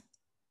 30s.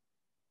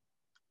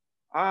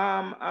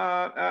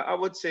 I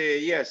would say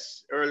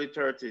yes, early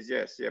 30s.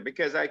 Yes, yeah,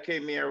 because I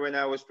came here when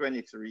I was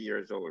 23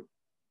 years old.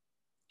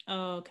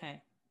 Oh,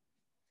 okay.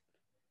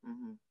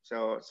 Mm-hmm.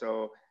 So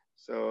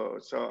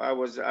I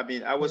was. I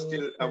mean, I was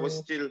still.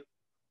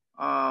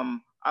 I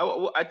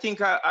think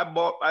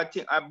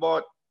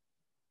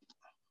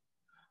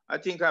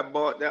I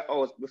bought that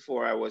house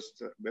before I was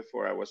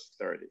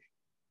 30.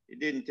 It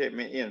didn't take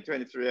me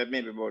 23,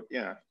 maybe about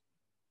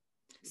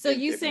So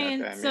you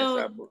saying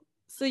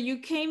so you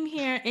came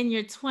here in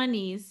your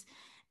 20s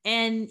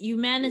and you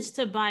managed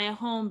to buy a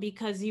home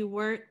because you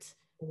worked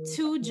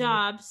 2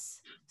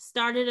 jobs,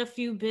 started a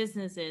few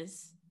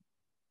businesses,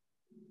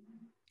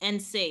 and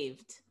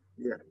saved.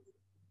 Yeah.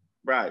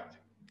 Right.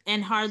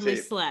 And hardly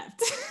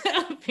slept,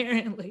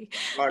 apparently.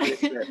 Hardly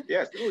slept.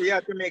 Yes. Oh, you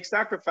had to make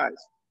sacrifice.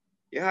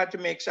 You had to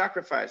make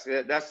sacrifice.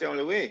 That's the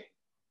only way.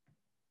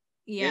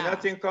 Yeah.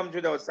 Nothing comes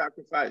without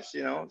sacrifice,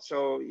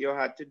 so you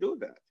had to do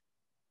that.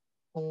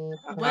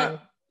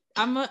 But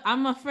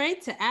I'm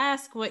afraid to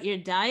ask what your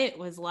diet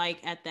was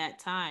like at that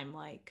time.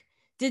 Like,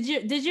 did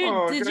your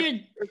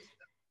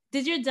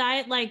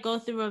diet like go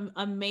through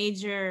a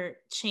major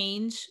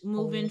change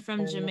moving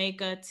from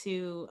Jamaica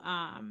to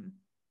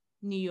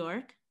New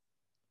York?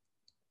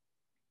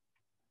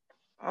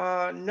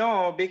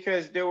 No,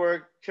 because there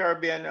were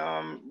Caribbean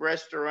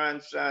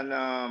restaurants and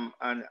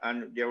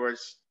there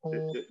was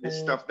the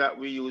stuff that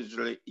we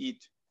usually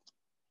eat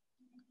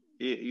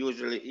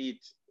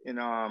in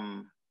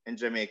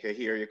Jamaica.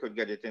 Here you could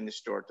get it in the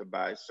store to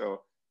buy.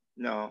 So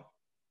no,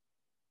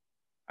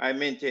 I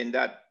maintained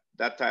that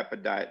type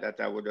of diet that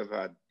I would have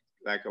had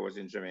like I was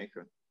in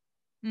Jamaica.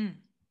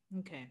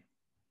 Okay,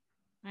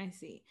 I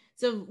see.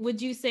 So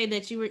would you say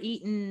that you were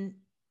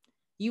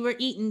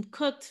eating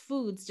cooked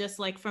foods just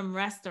like from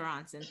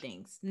restaurants and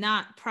things,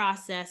 not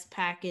processed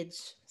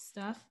packaged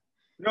stuff?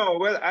 No,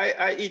 well,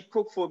 I eat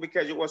cooked food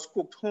because it was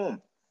cooked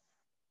home.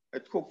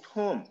 It cooked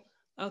home.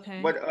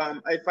 Okay. But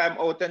if I'm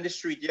out on the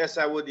street, yes,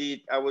 I would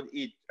eat.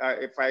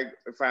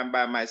 If I'm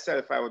by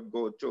myself, I would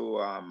go to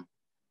a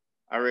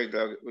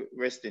regular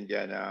West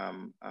Indian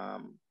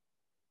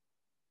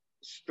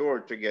store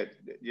to get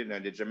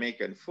the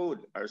Jamaican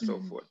food or so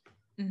forth.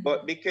 Mm-hmm.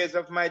 But because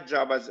of my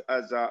job as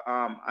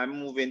I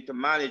moved into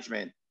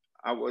management,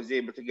 I was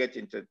able to get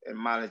into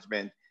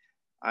management,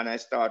 and I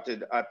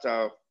started at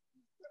the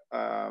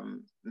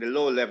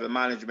low level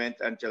management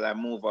until I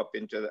move up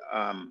into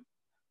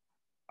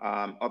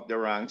up the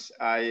ranks.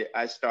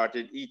 I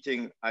started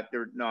eating at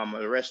the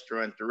normal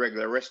restaurant, the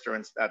regular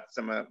restaurants that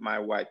some of my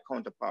white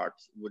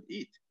counterparts would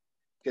eat,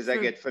 because I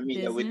get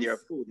familiar with their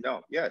food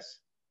now. Yes.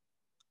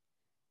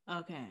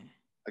 Okay.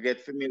 I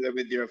get familiar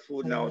with their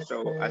food now,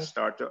 so I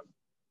start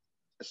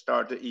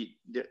to eat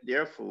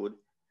their food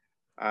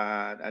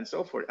and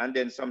so forth. And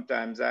then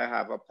sometimes I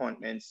have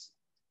appointments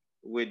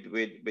with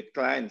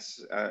clients,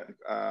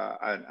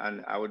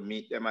 and I would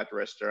meet them at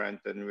restaurant,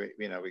 and we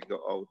go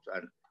out,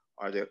 and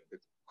or the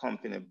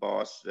company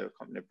boss, the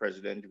company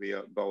president, we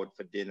go out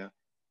for dinner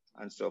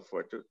and so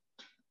forth. It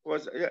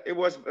was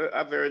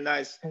a very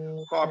nice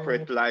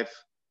corporate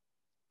life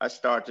I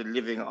started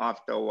living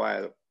after a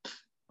while,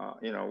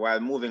 while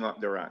moving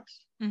up the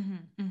ranks.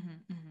 Mm-hmm, mm-hmm,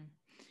 mm-hmm.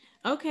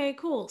 Okay,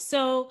 cool.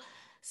 So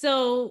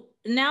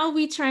now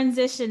we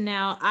transition.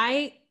 Now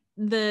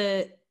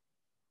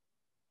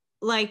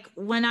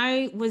when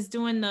I was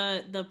doing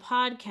the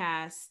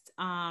podcast,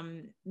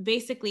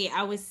 basically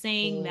I was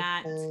saying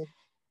that.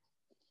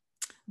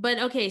 But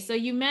okay, so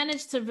you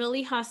managed to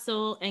really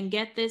hustle and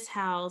get this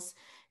house.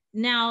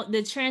 Now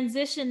the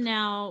transition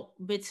now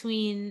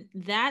between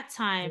that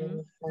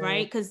time,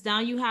 right? Because now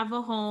you have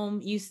a home,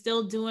 you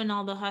still doing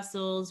all the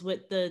hustles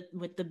with the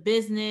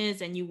business,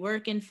 and you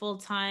working full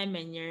time,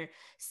 and you're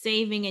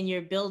saving and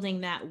you're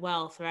building that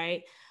wealth,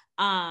 right?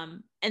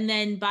 And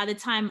then by the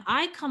time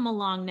I come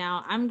along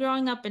now, I'm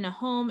growing up in a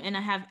home and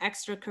I have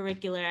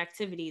extracurricular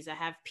activities. I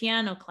have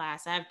piano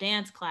class, I have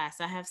dance class,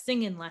 I have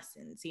singing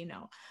lessons, you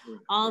know,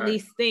 all Right.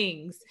 these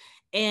things.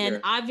 And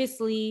Yes.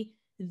 obviously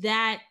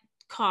that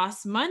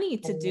costs money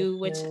to do,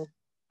 which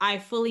I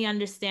fully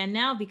understand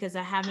now because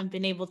I haven't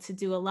been able to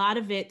do a lot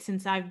of it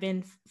since I've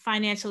been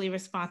financially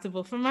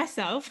responsible for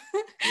myself.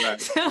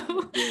 Right.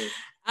 So, Yes.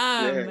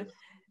 Yes. um,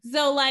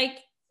 so like,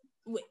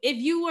 if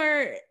you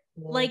were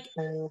like,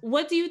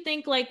 what do you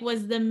think like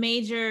was the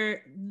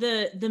major,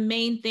 the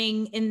main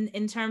thing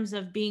in terms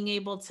of being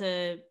able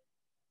to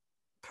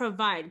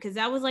provide? Because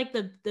that was like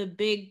the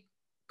big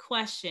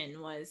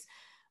question. Was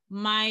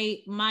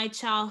my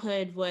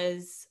childhood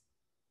was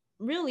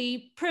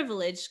really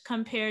privileged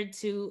compared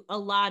to a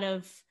lot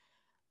of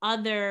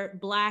other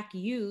Black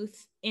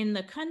youth in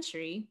the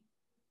country.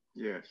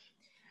 Yes.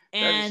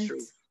 That is And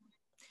true.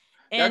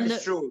 That is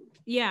and true.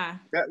 yeah,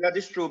 That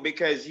is true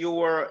because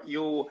your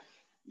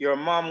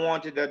mom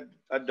wanted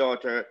a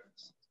daughter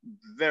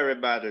very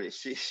badly.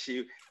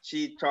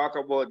 She talked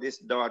about this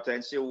daughter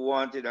and she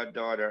wanted a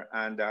daughter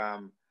and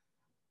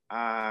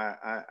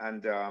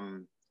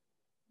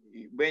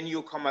when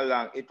you come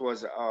along, it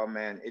was, oh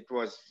man, it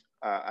was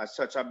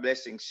such a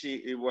blessing.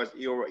 You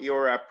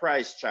were a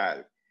prize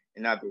child.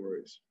 In other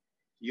words,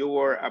 you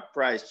were a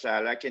prize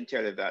child. I can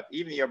tell you that.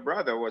 Even your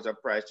brother was a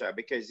prize child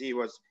because he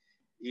was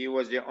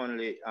the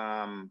only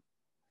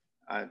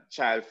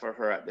child for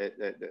her at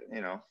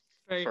the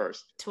for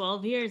first.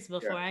 12 years Yeah,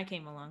 before I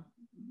came along.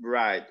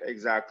 right,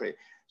 exactly.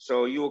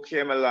 So you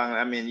came along.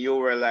 I mean, you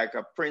were like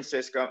a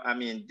princess. I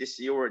mean, this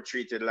you were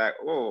treated like,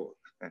 oh,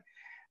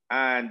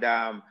 and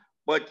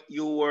but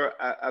you were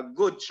a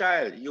good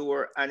child. You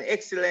were an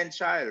excellent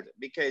child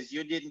because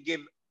you didn't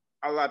give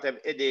a lot of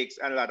headaches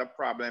and a lot of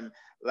problem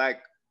like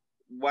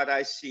what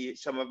I see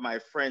some of my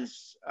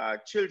friends'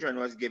 children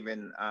was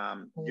given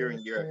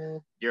during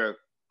their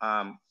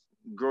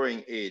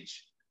growing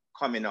age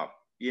coming up.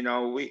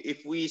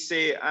 If we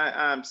say,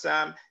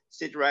 Sam,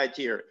 sit right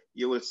here,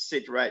 you will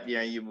sit right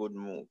there and you would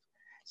move.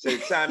 So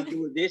Sam,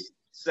 do this,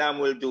 Sam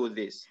will do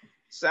this.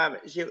 Sam,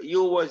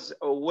 you was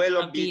a well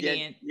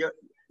obedient. Obedient.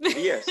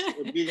 Yes,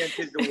 obedient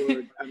is the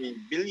word. I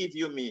mean, believe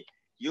you me,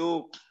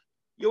 you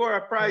you are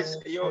a prize.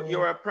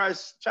 You're a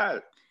prize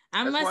child.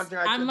 I That's one must, thing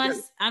I I can tell you.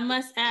 must, I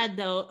must add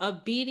though,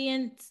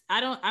 obedient.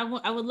 I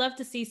would love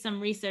to see some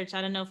research.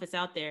 I don't know if it's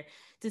out there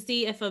to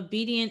see if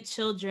obedient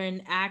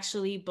children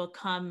actually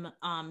become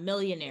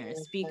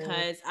millionaires,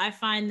 because I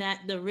find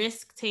that the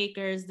risk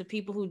takers, the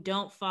people who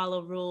don't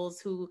follow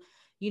rules, who,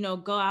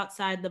 go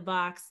outside the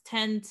box,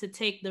 tend to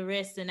take the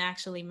risks and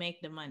actually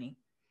make the money.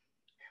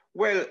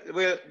 Well,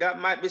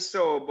 that might be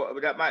so,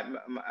 but that might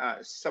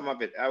some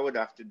of it. I would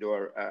have to do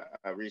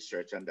a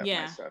research on that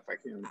Yeah. myself. I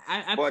can,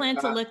 I but plan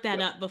to look that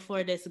up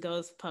before this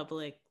goes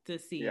public to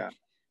see yeah,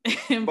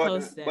 and but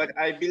post that. but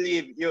I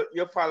believe you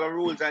follow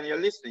rules and you're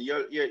listening.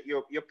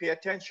 You pay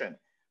attention,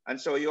 and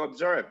so you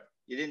observe.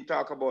 You didn't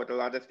talk about a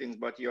lot of things,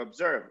 but you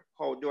observe.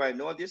 How do I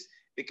know this?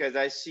 Because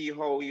I see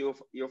how you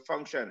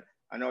function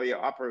and how you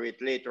operate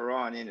later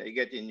on in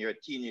getting your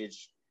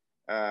teenage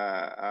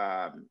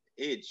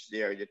age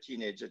there, the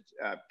teenage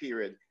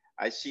period.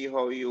 I see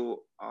how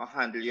you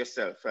handle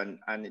yourself, and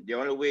the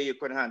only way you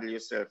can handle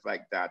yourself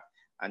like that,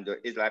 and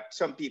it's like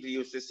some people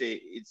used to say,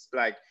 it's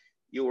like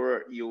you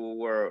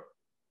were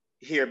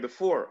here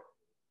before.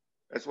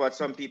 That's what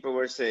some people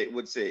would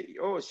say.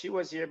 Oh, she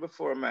was here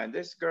before, man.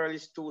 This girl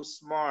is too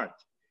smart.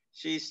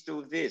 She's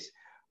too this.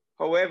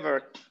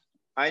 However,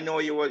 I know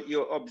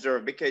you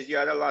observe because you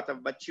had a lot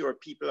of mature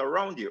people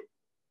around you.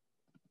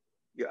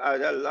 You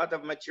had a lot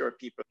of mature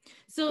people.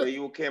 So So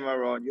you came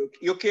around.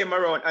 You came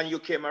around, and you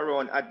came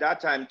around at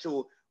that time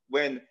too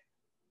when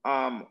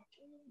um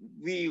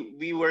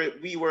we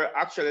were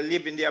actually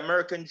living the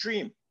American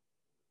dream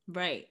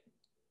right.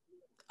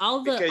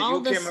 All the because all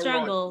you the came around.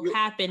 struggle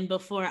happened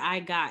before I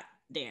got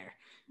there,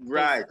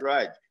 Right, basically.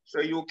 right. So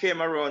you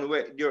came around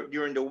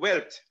during the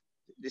wealth,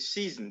 the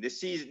season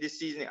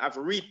of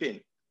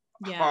reaping,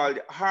 Yeah. called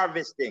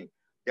harvesting.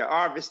 The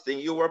harvesting,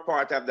 you were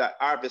part of that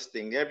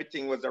harvesting.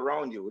 Everything was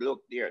around you.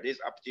 Look there, this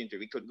opportunity.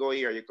 We could go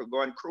here. You could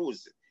go on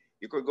cruise.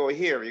 You could go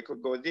here. You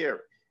could go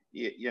there.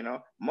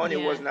 Money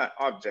was Yeah. not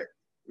object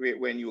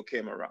when you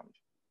came around.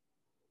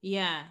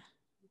 Yeah.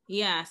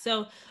 Yeah.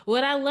 So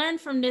what I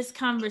learned from this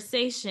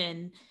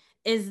conversation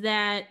is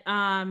that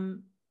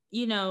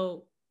you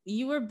know,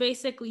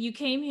 you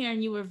came here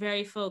and you were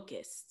very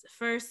focused.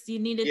 First, you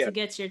needed to Yes,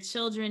 get your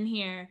children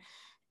here,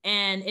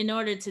 and in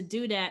order to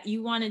do that,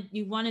 you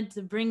wanted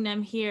to bring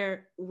them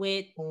here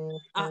with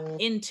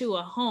into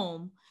a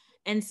home,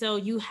 and so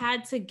you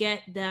had to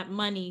get that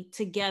money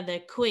together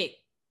quick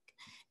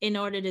in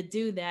order to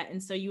do that.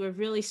 And so you were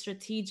really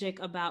strategic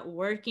about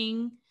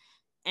working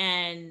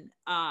and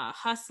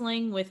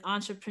hustling with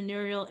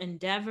entrepreneurial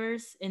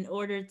endeavors in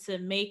order to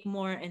make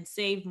more and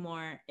save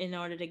more in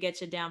order to get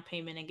your down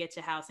payment and get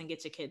your house and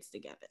get your kids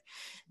together.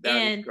 that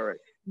is And correct.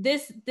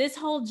 this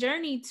whole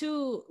journey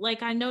too,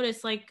 like I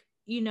noticed, like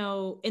you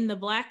know, in the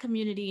Black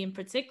community in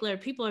particular,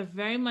 people are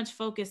very much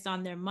focused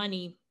on their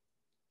money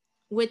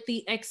with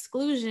the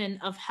exclusion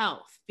of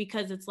health,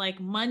 because it's like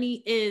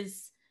money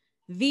is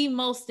the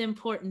most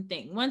important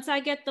thing. Once I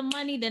get the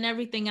money, then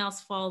everything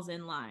else falls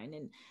in line.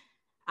 And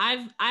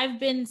I've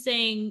been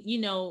saying, you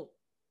know,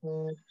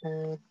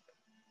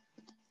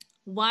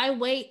 why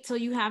wait till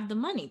you have the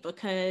money?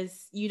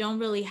 Because you don't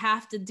really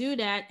have to do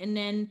that. And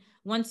then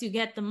once you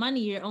get the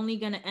money, you're only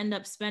going to end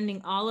up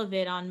spending all of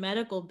it on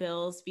medical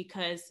bills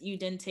because you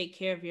didn't take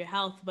care of your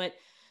health. But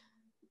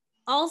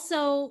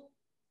also,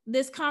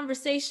 this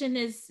conversation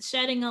is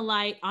shedding a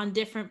light on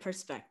different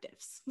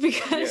perspectives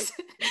because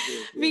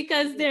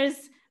because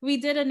we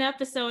did an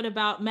episode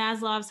about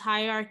Maslow's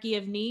hierarchy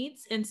of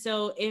needs. And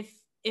so if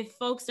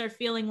folks are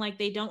feeling like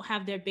they don't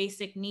have their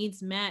basic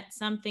needs met,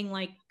 something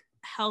like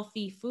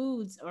healthy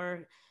foods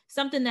or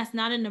something that's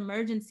not an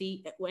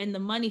emergency, and the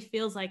money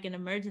feels like an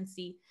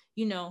emergency,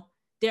 you know,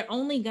 they're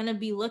only going to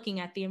be looking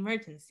at the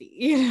emergency,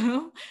 you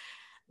know?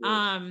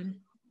 Yes.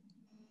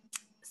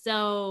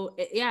 So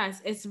yeah,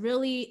 it's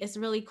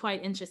really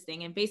quite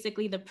interesting. And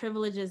basically the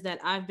privileges that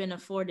I've been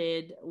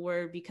afforded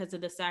were because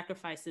of the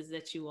sacrifices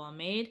that you all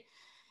made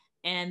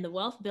and the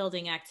wealth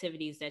building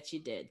activities that you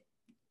did.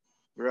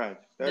 Right,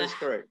 that is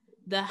correct.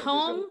 The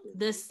home,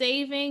 the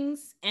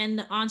savings, and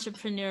the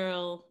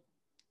entrepreneurial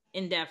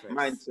endeavors.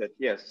 Mindset,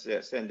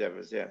 yes,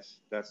 endeavors, yes.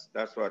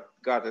 That's what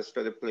got us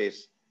to the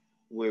place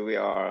where we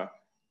are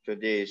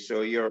today.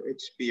 So your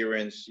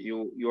experience,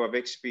 you have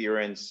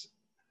experience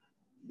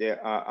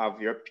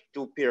of your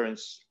two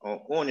parents'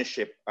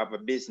 ownership of a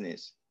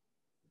business,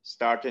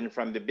 starting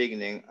from the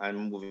beginning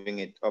and moving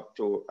it up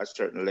to a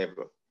certain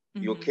level.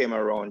 Mm-hmm. You came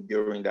around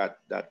during that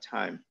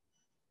time,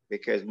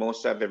 because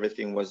most of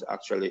everything was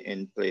actually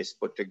in place,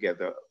 put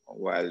together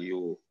while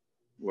you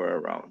were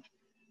around.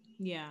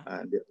 Yeah.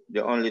 And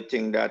the only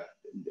thing that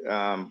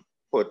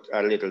put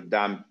a little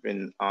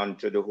dampen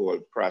onto the whole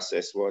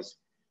process was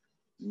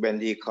when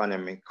the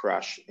economy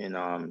crashed in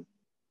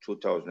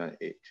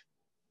 2008.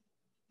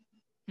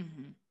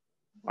 Mm-hmm.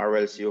 Or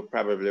else you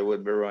probably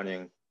would be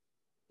running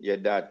your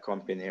dad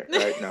company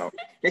right now.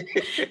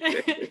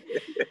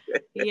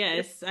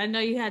 Yes, I know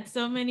you had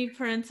so many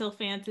parental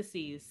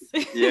fantasies.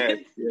 yes.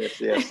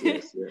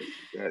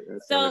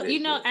 So, you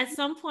know, at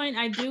some point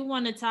I do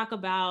want to talk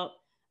about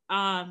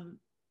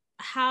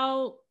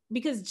how,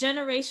 because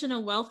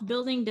generational wealth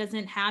building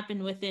doesn't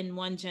happen within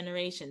one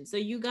generation. So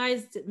you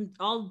guys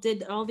all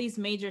did all these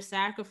major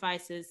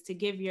sacrifices to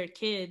give your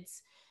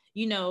kids,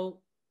 you know,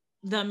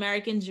 the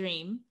American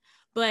dream.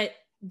 But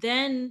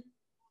then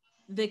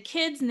the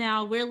kids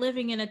now, we're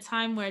living in a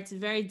time where it's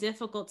very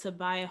difficult to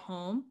buy a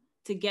home,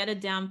 to get a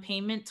down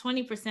payment.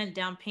 20%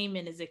 down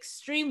payment is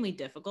extremely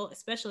difficult,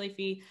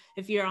 especially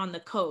if you're on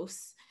the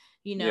coast,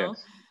 you know.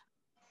 Yes.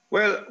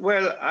 Well,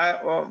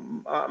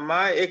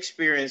 my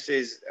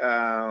experiences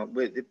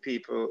with the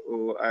people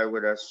who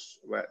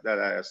that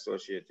I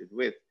associated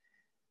with,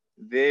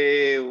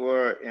 they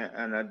were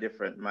in a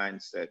different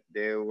mindset.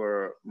 They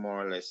were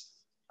more or less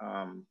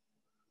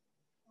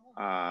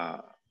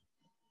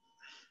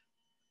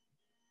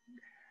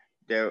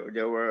their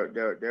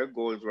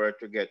goals were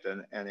to get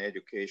an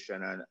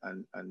education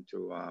and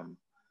to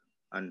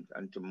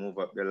move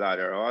up the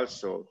ladder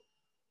also.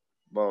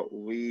 But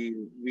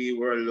we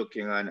were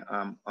looking on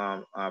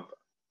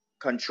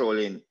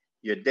controlling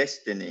your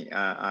destiny.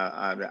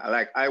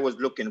 Like I was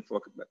looking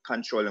for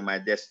controlling my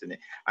destiny.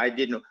 I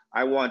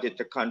wanted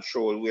to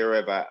control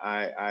wherever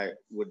I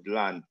would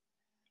land,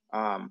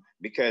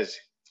 because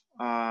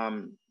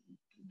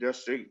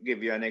just to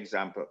give you an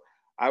example,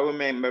 I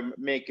remember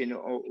making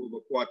over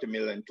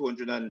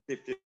 $250,000 a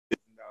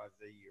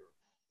year.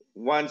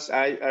 Once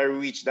I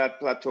reached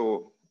that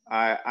plateau,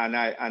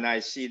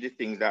 I see the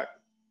things that,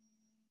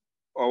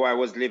 I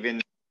was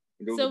living,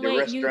 the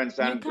restaurants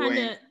I'm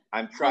doing.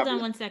 I'm traveling. Hold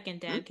on one second,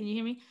 Dad. Can you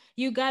hear me?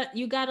 You got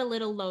a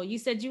little low. You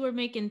said you were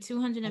making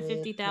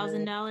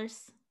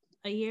 $250,000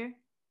 a year.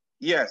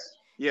 Yes.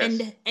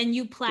 And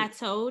you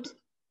plateaued.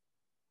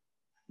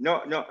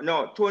 No,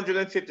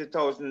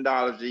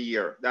 $250,000 a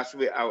year. That's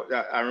where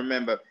I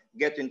remember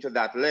getting to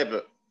that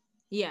level.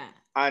 Yeah.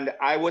 And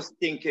I was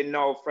thinking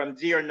now from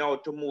there now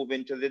to move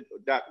into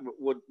that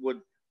would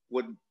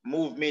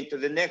move me into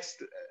the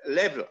next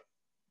level.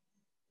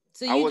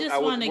 So you just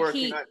want to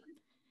keep,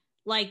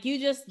 like you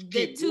just,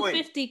 the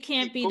 250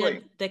 can't be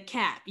the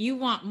cap. You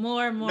want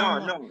more.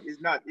 No,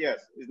 it's not. Yes,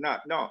 it's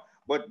not. No,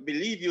 but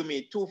believe you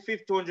me,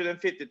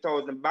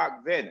 $250,000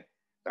 back then.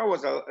 That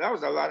was a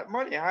lot of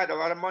money. I had a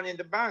lot of money in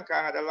the bank.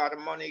 I had a lot of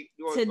money.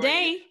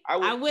 Today,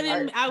 I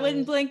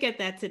wouldn't blink at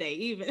that today,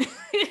 even.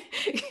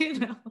 You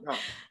know. No.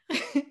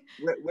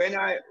 When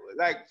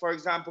for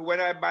example, when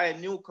I buy a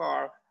new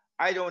car,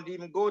 I don't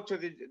even go to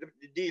the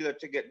dealer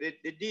to get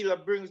the dealer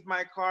brings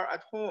my car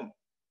at home.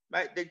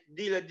 The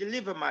dealer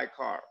deliver my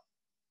car.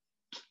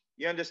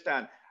 You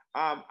understand?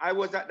 I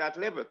was at that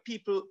level.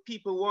 People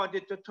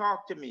wanted to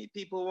talk to me.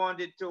 People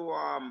wanted to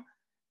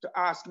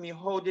ask me,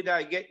 how did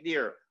I get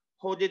there?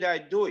 How did I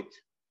do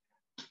it?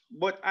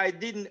 But I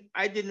didn't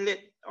let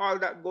all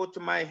that go to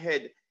my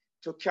head.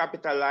 to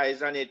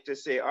capitalize on it, to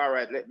say, all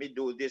right, let me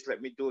do this,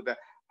 let me do that.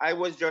 I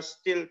was just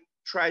still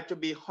trying to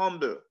be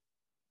humble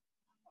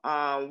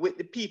with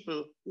the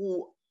people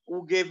who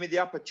gave me the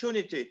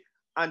opportunity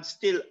and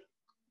still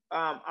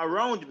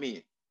around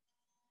me.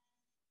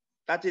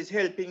 That is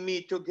helping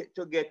me to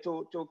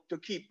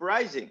keep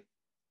rising.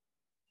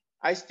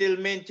 I still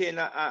maintain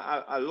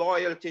a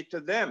loyalty to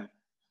them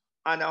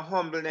and a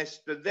humbleness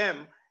to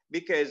them,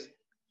 because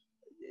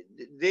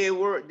they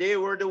were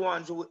the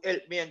ones who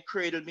helped me and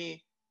cradled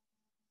me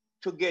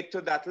to get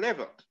to that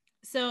level.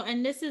 So,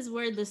 and this is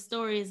where the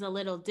story is a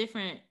little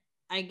different,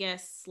 I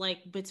guess,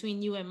 like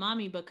between you and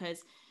mommy,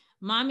 because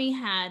mommy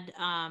had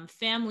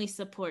family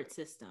support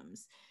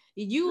systems.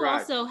 You Right.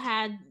 also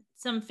had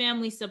some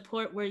family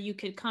support where you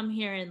could come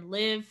here and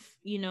live,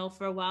 you know,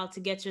 for a while to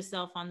get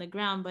yourself on the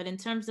ground. But in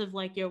terms of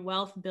like your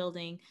wealth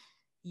building,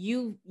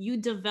 you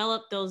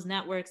developed those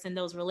networks and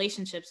those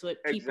relationships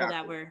with people that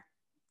Exactly. were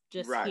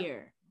just Right.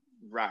 here.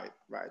 Right.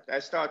 I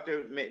started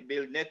to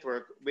build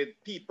network with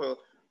people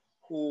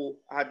who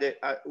had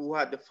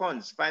the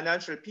funds,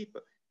 financial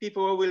people.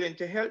 People were willing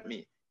to help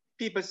me.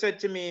 People said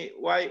to me,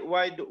 why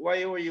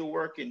are you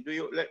working? Do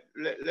you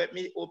let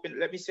me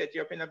set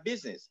you up in a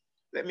business.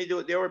 Let me do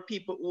it. There were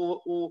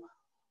people who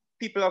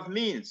people of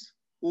means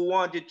who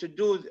wanted to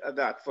do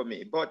that for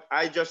me, but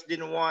I just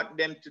didn't want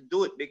them to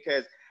do it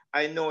because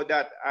I know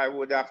that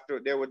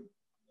they would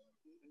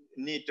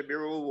need to be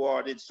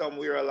rewarded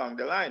somewhere along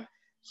the line.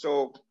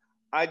 So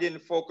I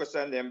didn't focus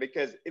on them,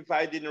 because if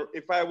I didn't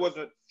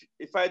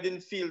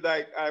feel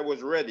like I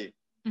was ready,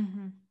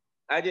 Mm-hmm.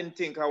 I didn't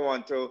think I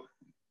want to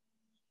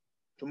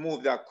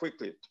move that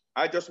quickly.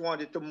 I just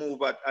wanted to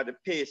move at the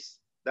pace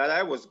that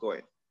I was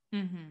going.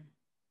 Mm-hmm.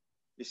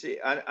 You see,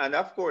 and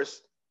of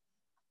course,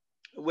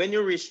 when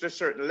you reach a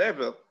certain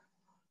level,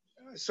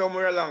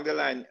 somewhere along the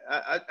line,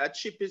 a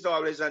chip is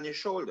always on your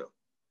shoulder,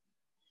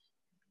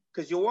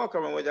 because you walk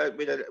around with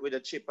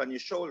a chip on your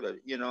shoulder,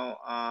 you know,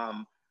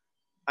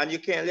 and you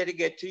can't let it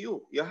get to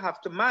you. You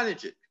have to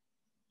manage it,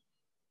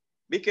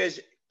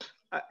 because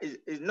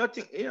it's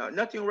nothing, you know,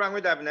 nothing wrong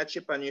with having a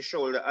chip on your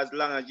shoulder, as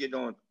long as you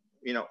don't,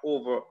 you know,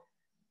 overdo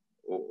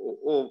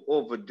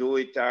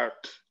it, or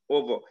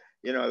over,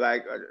 you know,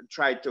 like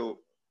try to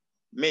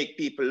make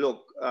people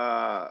look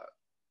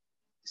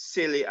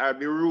silly or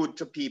be rude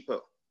to people.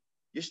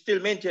 You still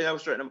maintain a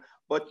certain,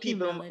 but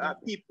people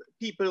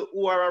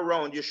who are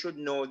around you should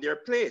know their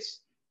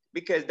place,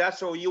 because that's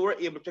how you were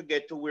able to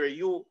get to where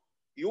you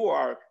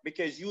are,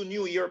 because you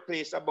knew your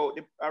place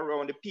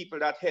around the people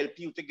that help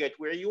you to get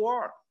where you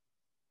are.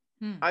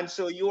 And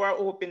so you are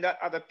hoping that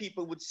other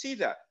people would see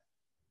that.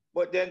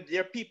 But then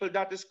there are people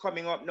that is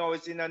coming up now,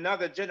 is in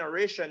another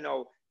generation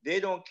now,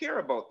 they don't care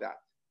about that.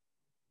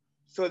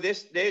 So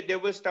they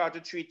will start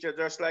to treat you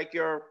just like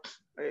you're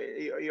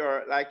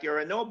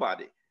a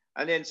nobody.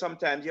 And then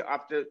sometimes you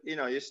have to, you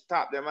know, you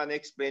stop them and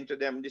explain to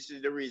them, this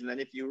is the reason. And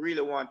if you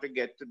really want to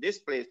get to this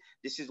place,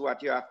 this is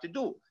what you have to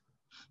do.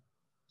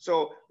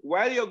 So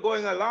while you're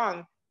going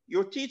along,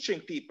 you're teaching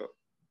people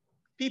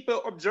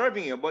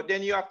observing you, but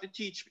then you have to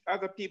teach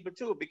other people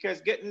too, because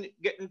getting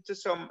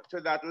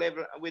to that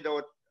level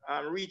without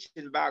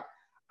reaching back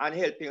and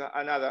helping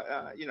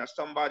another, you know,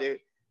 somebody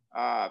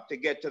to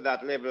get to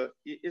that level,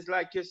 is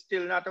like you're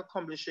still not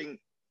accomplishing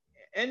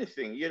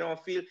anything. You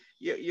don't feel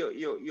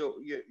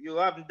you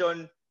haven't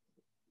done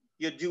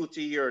your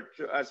duty here,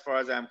 as far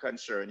as I'm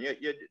concerned.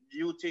 Your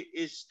duty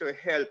is to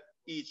help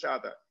each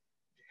other,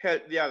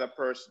 help the other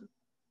person,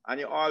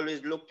 and you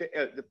always look to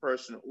help the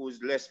person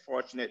who's less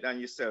fortunate than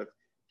yourself,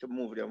 to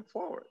move them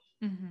forward.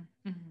 Mm-hmm.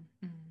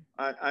 Mm-hmm.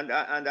 Mm-hmm.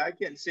 And I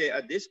can say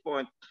at this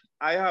point,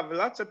 I have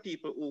lots of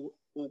people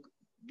who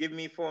give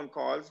me phone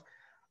calls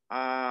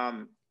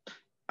and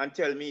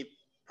tell me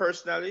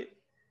personally,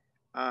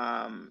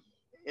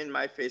 in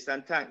my face,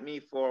 and thank me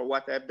for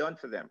what I've done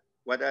for them,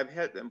 what I've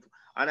helped them.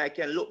 And I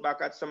can look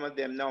back at some of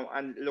them now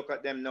and look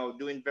at them now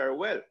doing very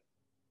well,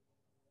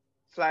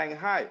 flying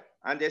high.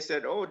 And they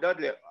said, oh,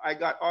 Dudley, I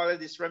got all of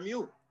this from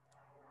you.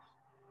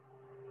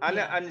 And,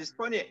 Yeah. and it's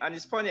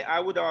funny, I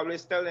would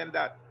always tell them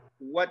that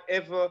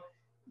whatever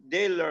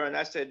they learn,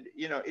 I said,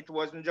 you know, it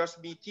wasn't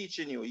just me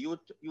teaching you. You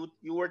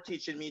were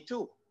teaching me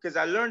too, because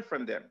I learned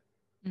from them.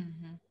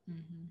 Mm-hmm.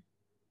 Mm-hmm.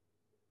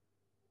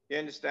 You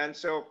understand?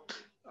 So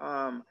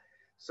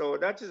so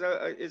that is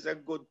a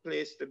good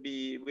place to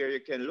be, where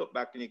you can look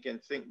back and you can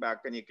think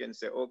back and you can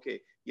say,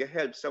 okay, you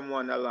helped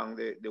someone along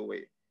the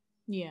way.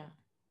 Yeah.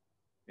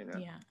 You know?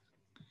 Yeah.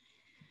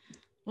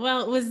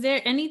 Well, was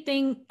there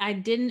anything I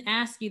didn't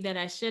ask you that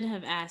I should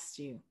have asked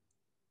you?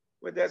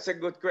 Well, that's a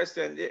good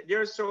question.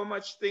 There are so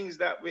much things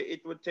that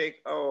it would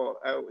take.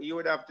 You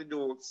would have to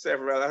do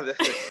several other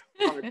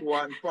part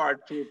one,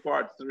 part two,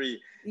 part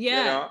three.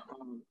 Yeah.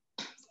 You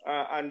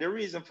know, and the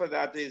reason for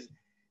that is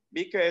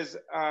because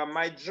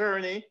my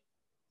journey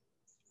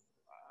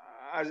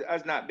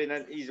has not been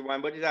an easy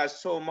one, but it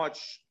has so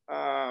much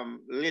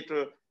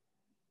little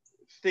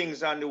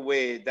things on the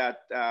way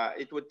that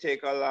it would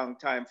take a long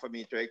time for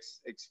me to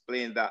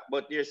explain that.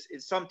 But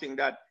it's something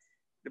that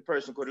the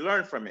person could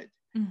learn from it.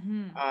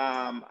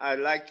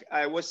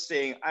 I was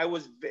saying, I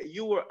was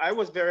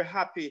very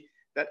happy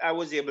that I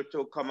was able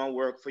to come and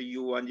work for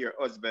you and your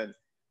husband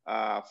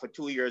for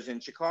 2 years in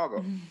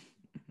Chicago.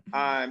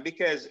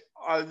 Because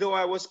although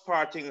I was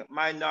parting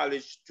my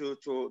knowledge to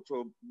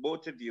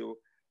both of you,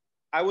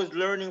 I was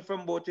learning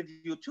from both of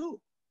you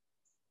too.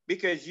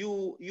 Because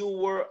you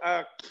were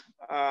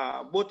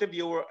both of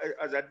you were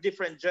as a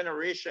different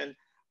generation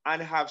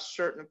and have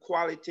certain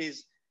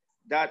qualities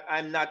that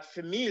I'm not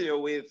familiar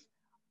with,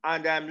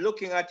 and I'm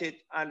looking at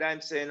it and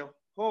I'm saying,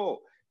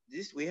 oh,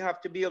 this, we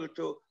have to be able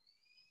to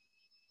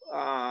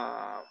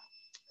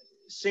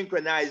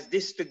synchronize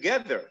this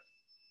together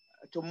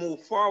to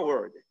move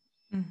forward.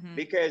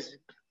 Because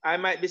I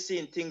might be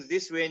seeing things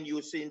this way and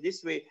you seeing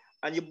this way,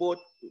 and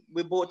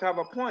we both have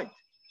a point.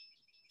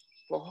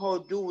 But how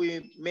do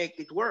we make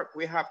it work?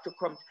 We have to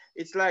come.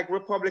 It's like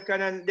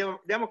Republican and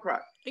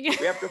Democrat. We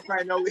have to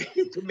find a way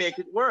to make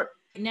it work.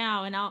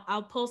 Now, and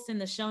I'll post in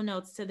the show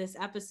notes to this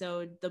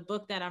episode the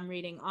book that I'm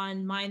reading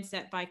on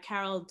mindset by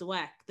Carol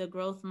Dweck, The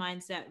Growth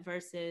Mindset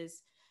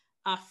versus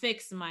a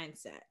Fixed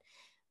Mindset.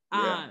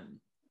 Yeah.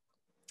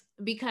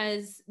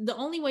 Because the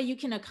only way you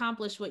can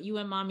accomplish what you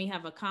and mommy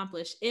have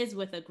accomplished is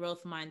with a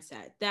growth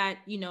mindset. That,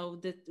 you know,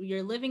 that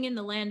you're living in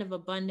the land of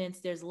abundance.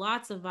 There's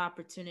lots of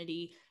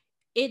opportunity.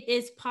 It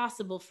is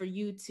possible for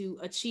you to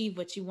achieve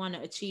what you want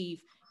to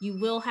achieve. You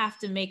will have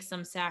to make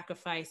some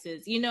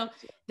sacrifices, you know,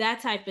 that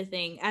type of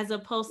thing, as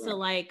opposed to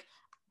like,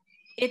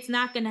 it's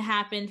not going to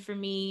happen for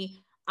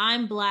me.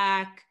 I'm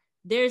Black.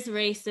 There's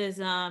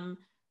racism.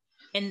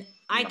 And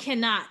I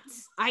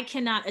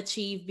cannot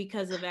achieve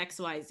because of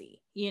XYZ,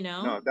 you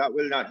know? No, that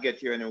will not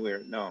get you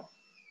anywhere. No.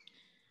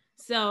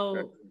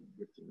 So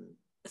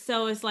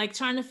it's like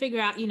trying to figure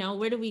out, you know,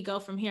 where do we go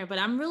from here? But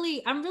I'm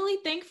really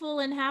thankful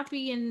and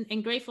happy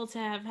and grateful to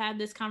have had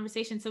this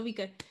conversation so we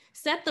could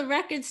set the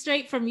record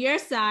straight from your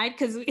side.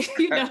 Cause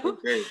you know,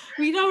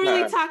 we don't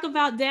really talk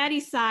about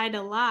Daddy's side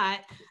a lot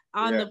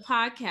on the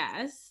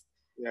podcast.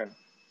 Yeah.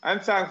 I'm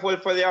thankful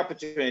for the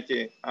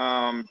opportunity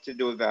to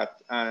do that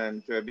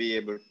and to be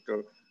able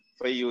to,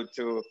 for you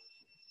to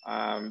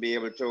be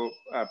able to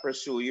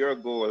pursue your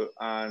goal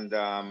and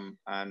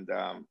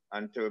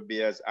to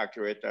be as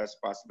accurate as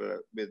possible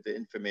with the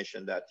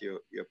information that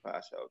you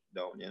pass out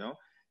down, you know,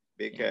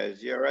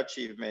 because your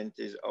achievement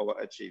is our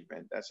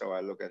achievement. That's how I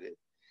look at it.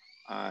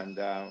 And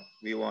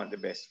we want the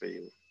best for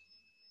you.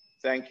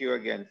 Thank you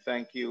again.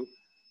 Thank you.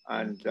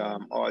 And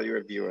all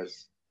your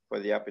viewers for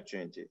the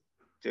opportunity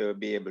to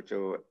be able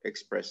to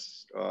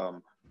express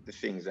the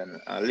things and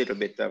a little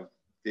bit of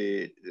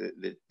the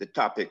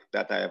topic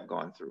that I have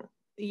gone through.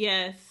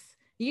 Yes.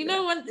 You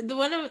know,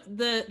 one of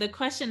the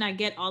question I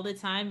get all the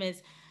time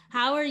is,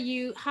 how do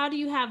you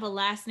have a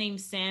last name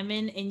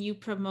Salmon and you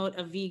promote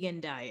a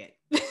vegan diet?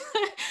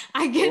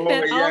 I get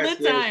that all the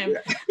time.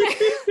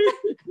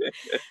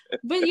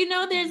 But you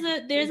know,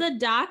 there's a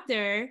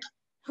doctor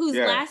whose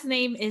last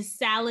name is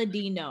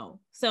Saladino.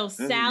 So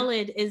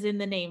salad is in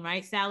the name,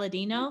 right?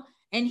 Saladino.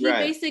 And he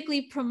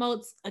basically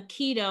promotes a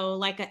keto,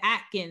 like an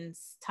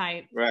Atkins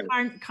type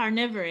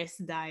carnivorous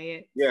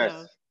diet. Yes.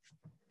 So.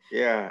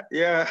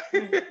 Yeah.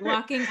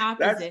 Walking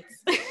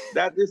opposites.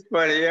 That is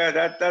funny.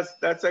 Yeah,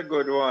 that's a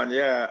good one.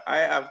 Yeah, I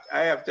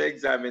have to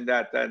examine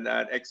that and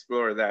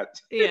explore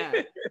that. Yeah.